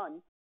being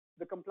done,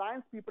 the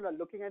compliance people are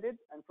looking at it,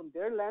 and from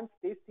their lens,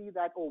 they see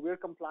that, oh, we're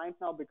compliant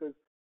now because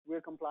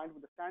we're compliant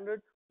with the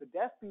standard. The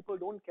dev people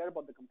don't care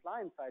about the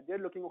compliance side. They're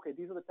looking, okay,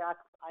 these are the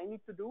tasks I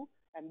need to do,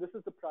 and this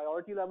is the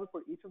priority level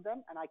for each of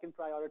them, and I can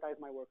prioritize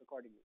my work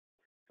accordingly.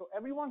 So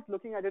everyone's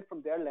looking at it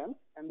from their lens,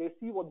 and they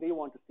see what they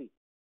want to see,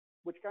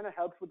 which kind of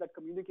helps with that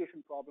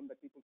communication problem that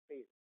people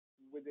face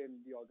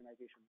within the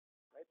organization,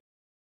 right?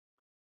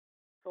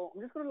 So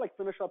I'm just going to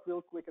finish up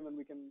real quick, and then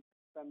we can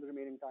spend the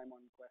remaining time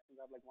on questions.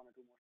 I have one or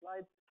two more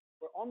slides.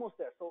 We're almost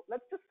there. So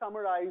let's just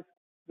summarize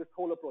this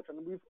whole approach.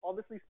 And we've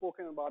obviously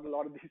spoken about a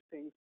lot of these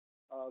things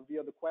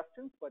via the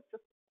questions, but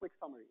just quick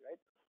summary,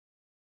 right?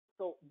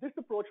 So this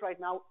approach right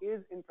now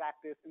is in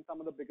practice in some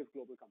of the biggest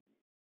global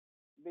companies.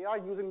 They are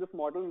using this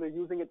model, and they're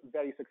using it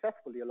very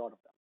successfully, a lot of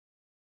them,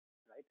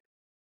 right?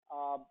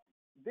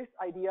 This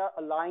idea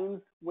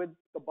aligns with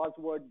the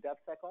buzzword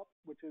DevSecOps,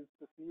 which is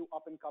this new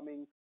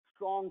up-and-coming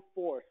strong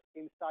force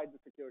inside the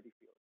security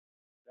field,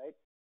 right?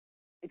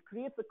 It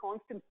creates a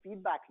constant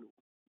feedback loop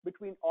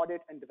between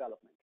audit and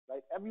development,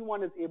 right?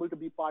 Everyone is able to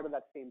be part of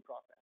that same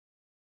process.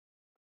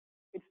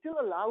 It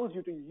still allows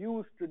you to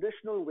use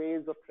traditional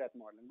ways of threat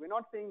modeling. We're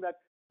not saying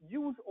that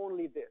use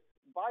only this.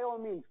 By all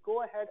means,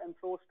 go ahead and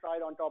throw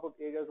Stride on top of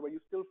areas where you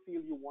still feel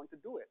you want to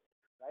do it,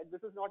 right?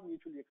 This is not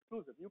mutually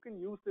exclusive. You can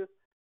use this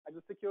as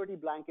a security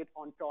blanket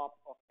on top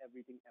of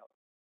everything else.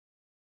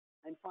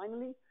 And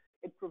finally,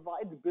 it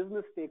provides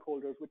business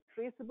stakeholders with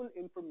traceable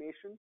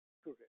information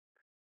to risk.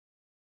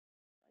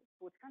 Right?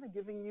 So it's kind of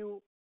giving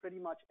you pretty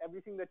much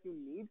everything that you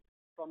need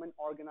from an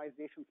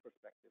organization's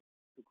perspective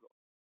to grow.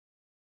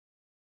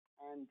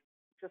 And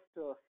just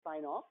to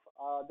sign off,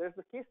 there's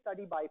a case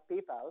study by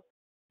PayPal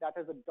that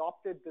has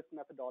adopted this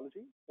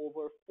methodology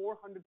over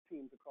 400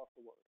 teams across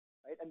the world,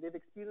 right? And they've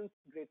experienced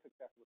great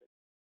success with it.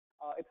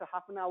 It's a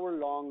half an hour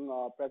long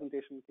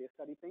presentation case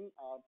study thing.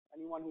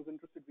 Anyone who's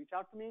interested, reach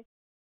out to me,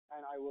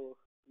 and I will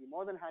be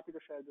more than happy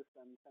to share this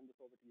and send this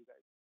over to you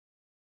guys.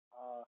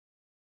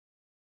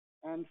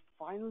 And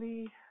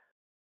finally,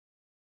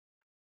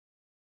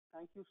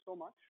 thank you so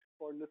much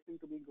for listening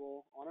to me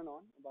go on and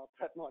on about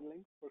threat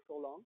modeling for so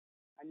long.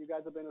 And you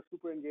guys have been a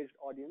super engaged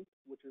audience,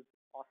 which is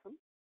awesome.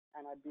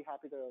 And I'd be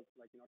happy to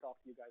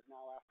talk to you guys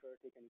now after,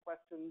 take any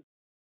questions.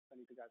 If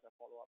any of you guys have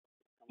follow-up.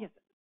 Yes,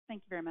 thank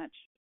you very much.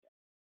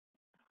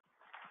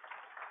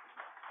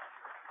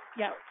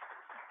 Yeah,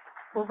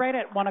 we're right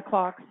at 1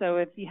 o'clock, so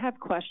if you have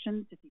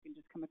questions, if you can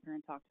just come up here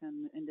and talk to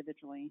them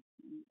individually.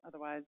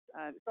 Otherwise,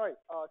 sorry.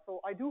 So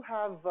I do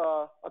have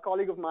a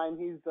colleague of mine.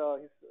 He's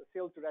a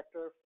sales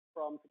director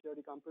from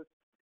Security Compass.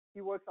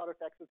 He works out of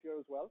Texas here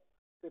as well.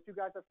 So if you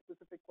guys have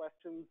specific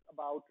questions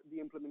about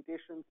the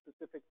implementation,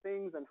 specific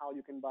things, and how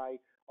you can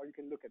buy, or you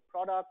can look at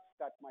products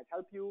that might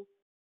help you,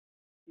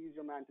 he's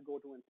your man to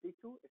go to and speak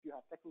to. If you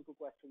have technical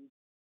questions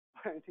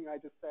or anything I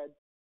just said,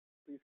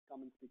 please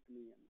come and speak to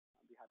me, and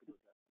I'll be happy to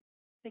address them.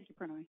 Thank you,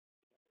 Pranoy.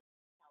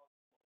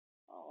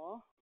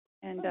 Aww.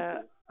 And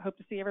hope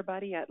to see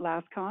everybody at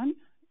LastCon.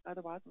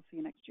 Otherwise, we'll see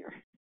you next year.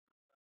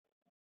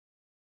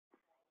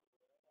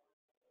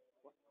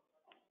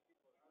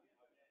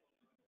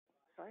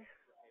 Sorry?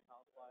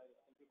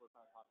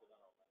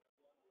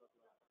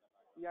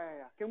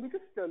 Yeah. Can we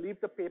just leave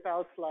the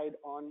PayPal slide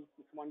on,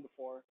 this one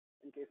before,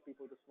 in case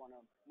people just want to,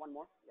 one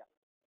more? Yeah.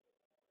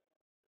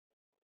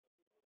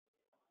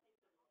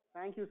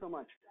 Thank you so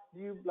much.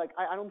 Do you,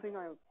 I don't think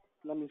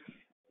let me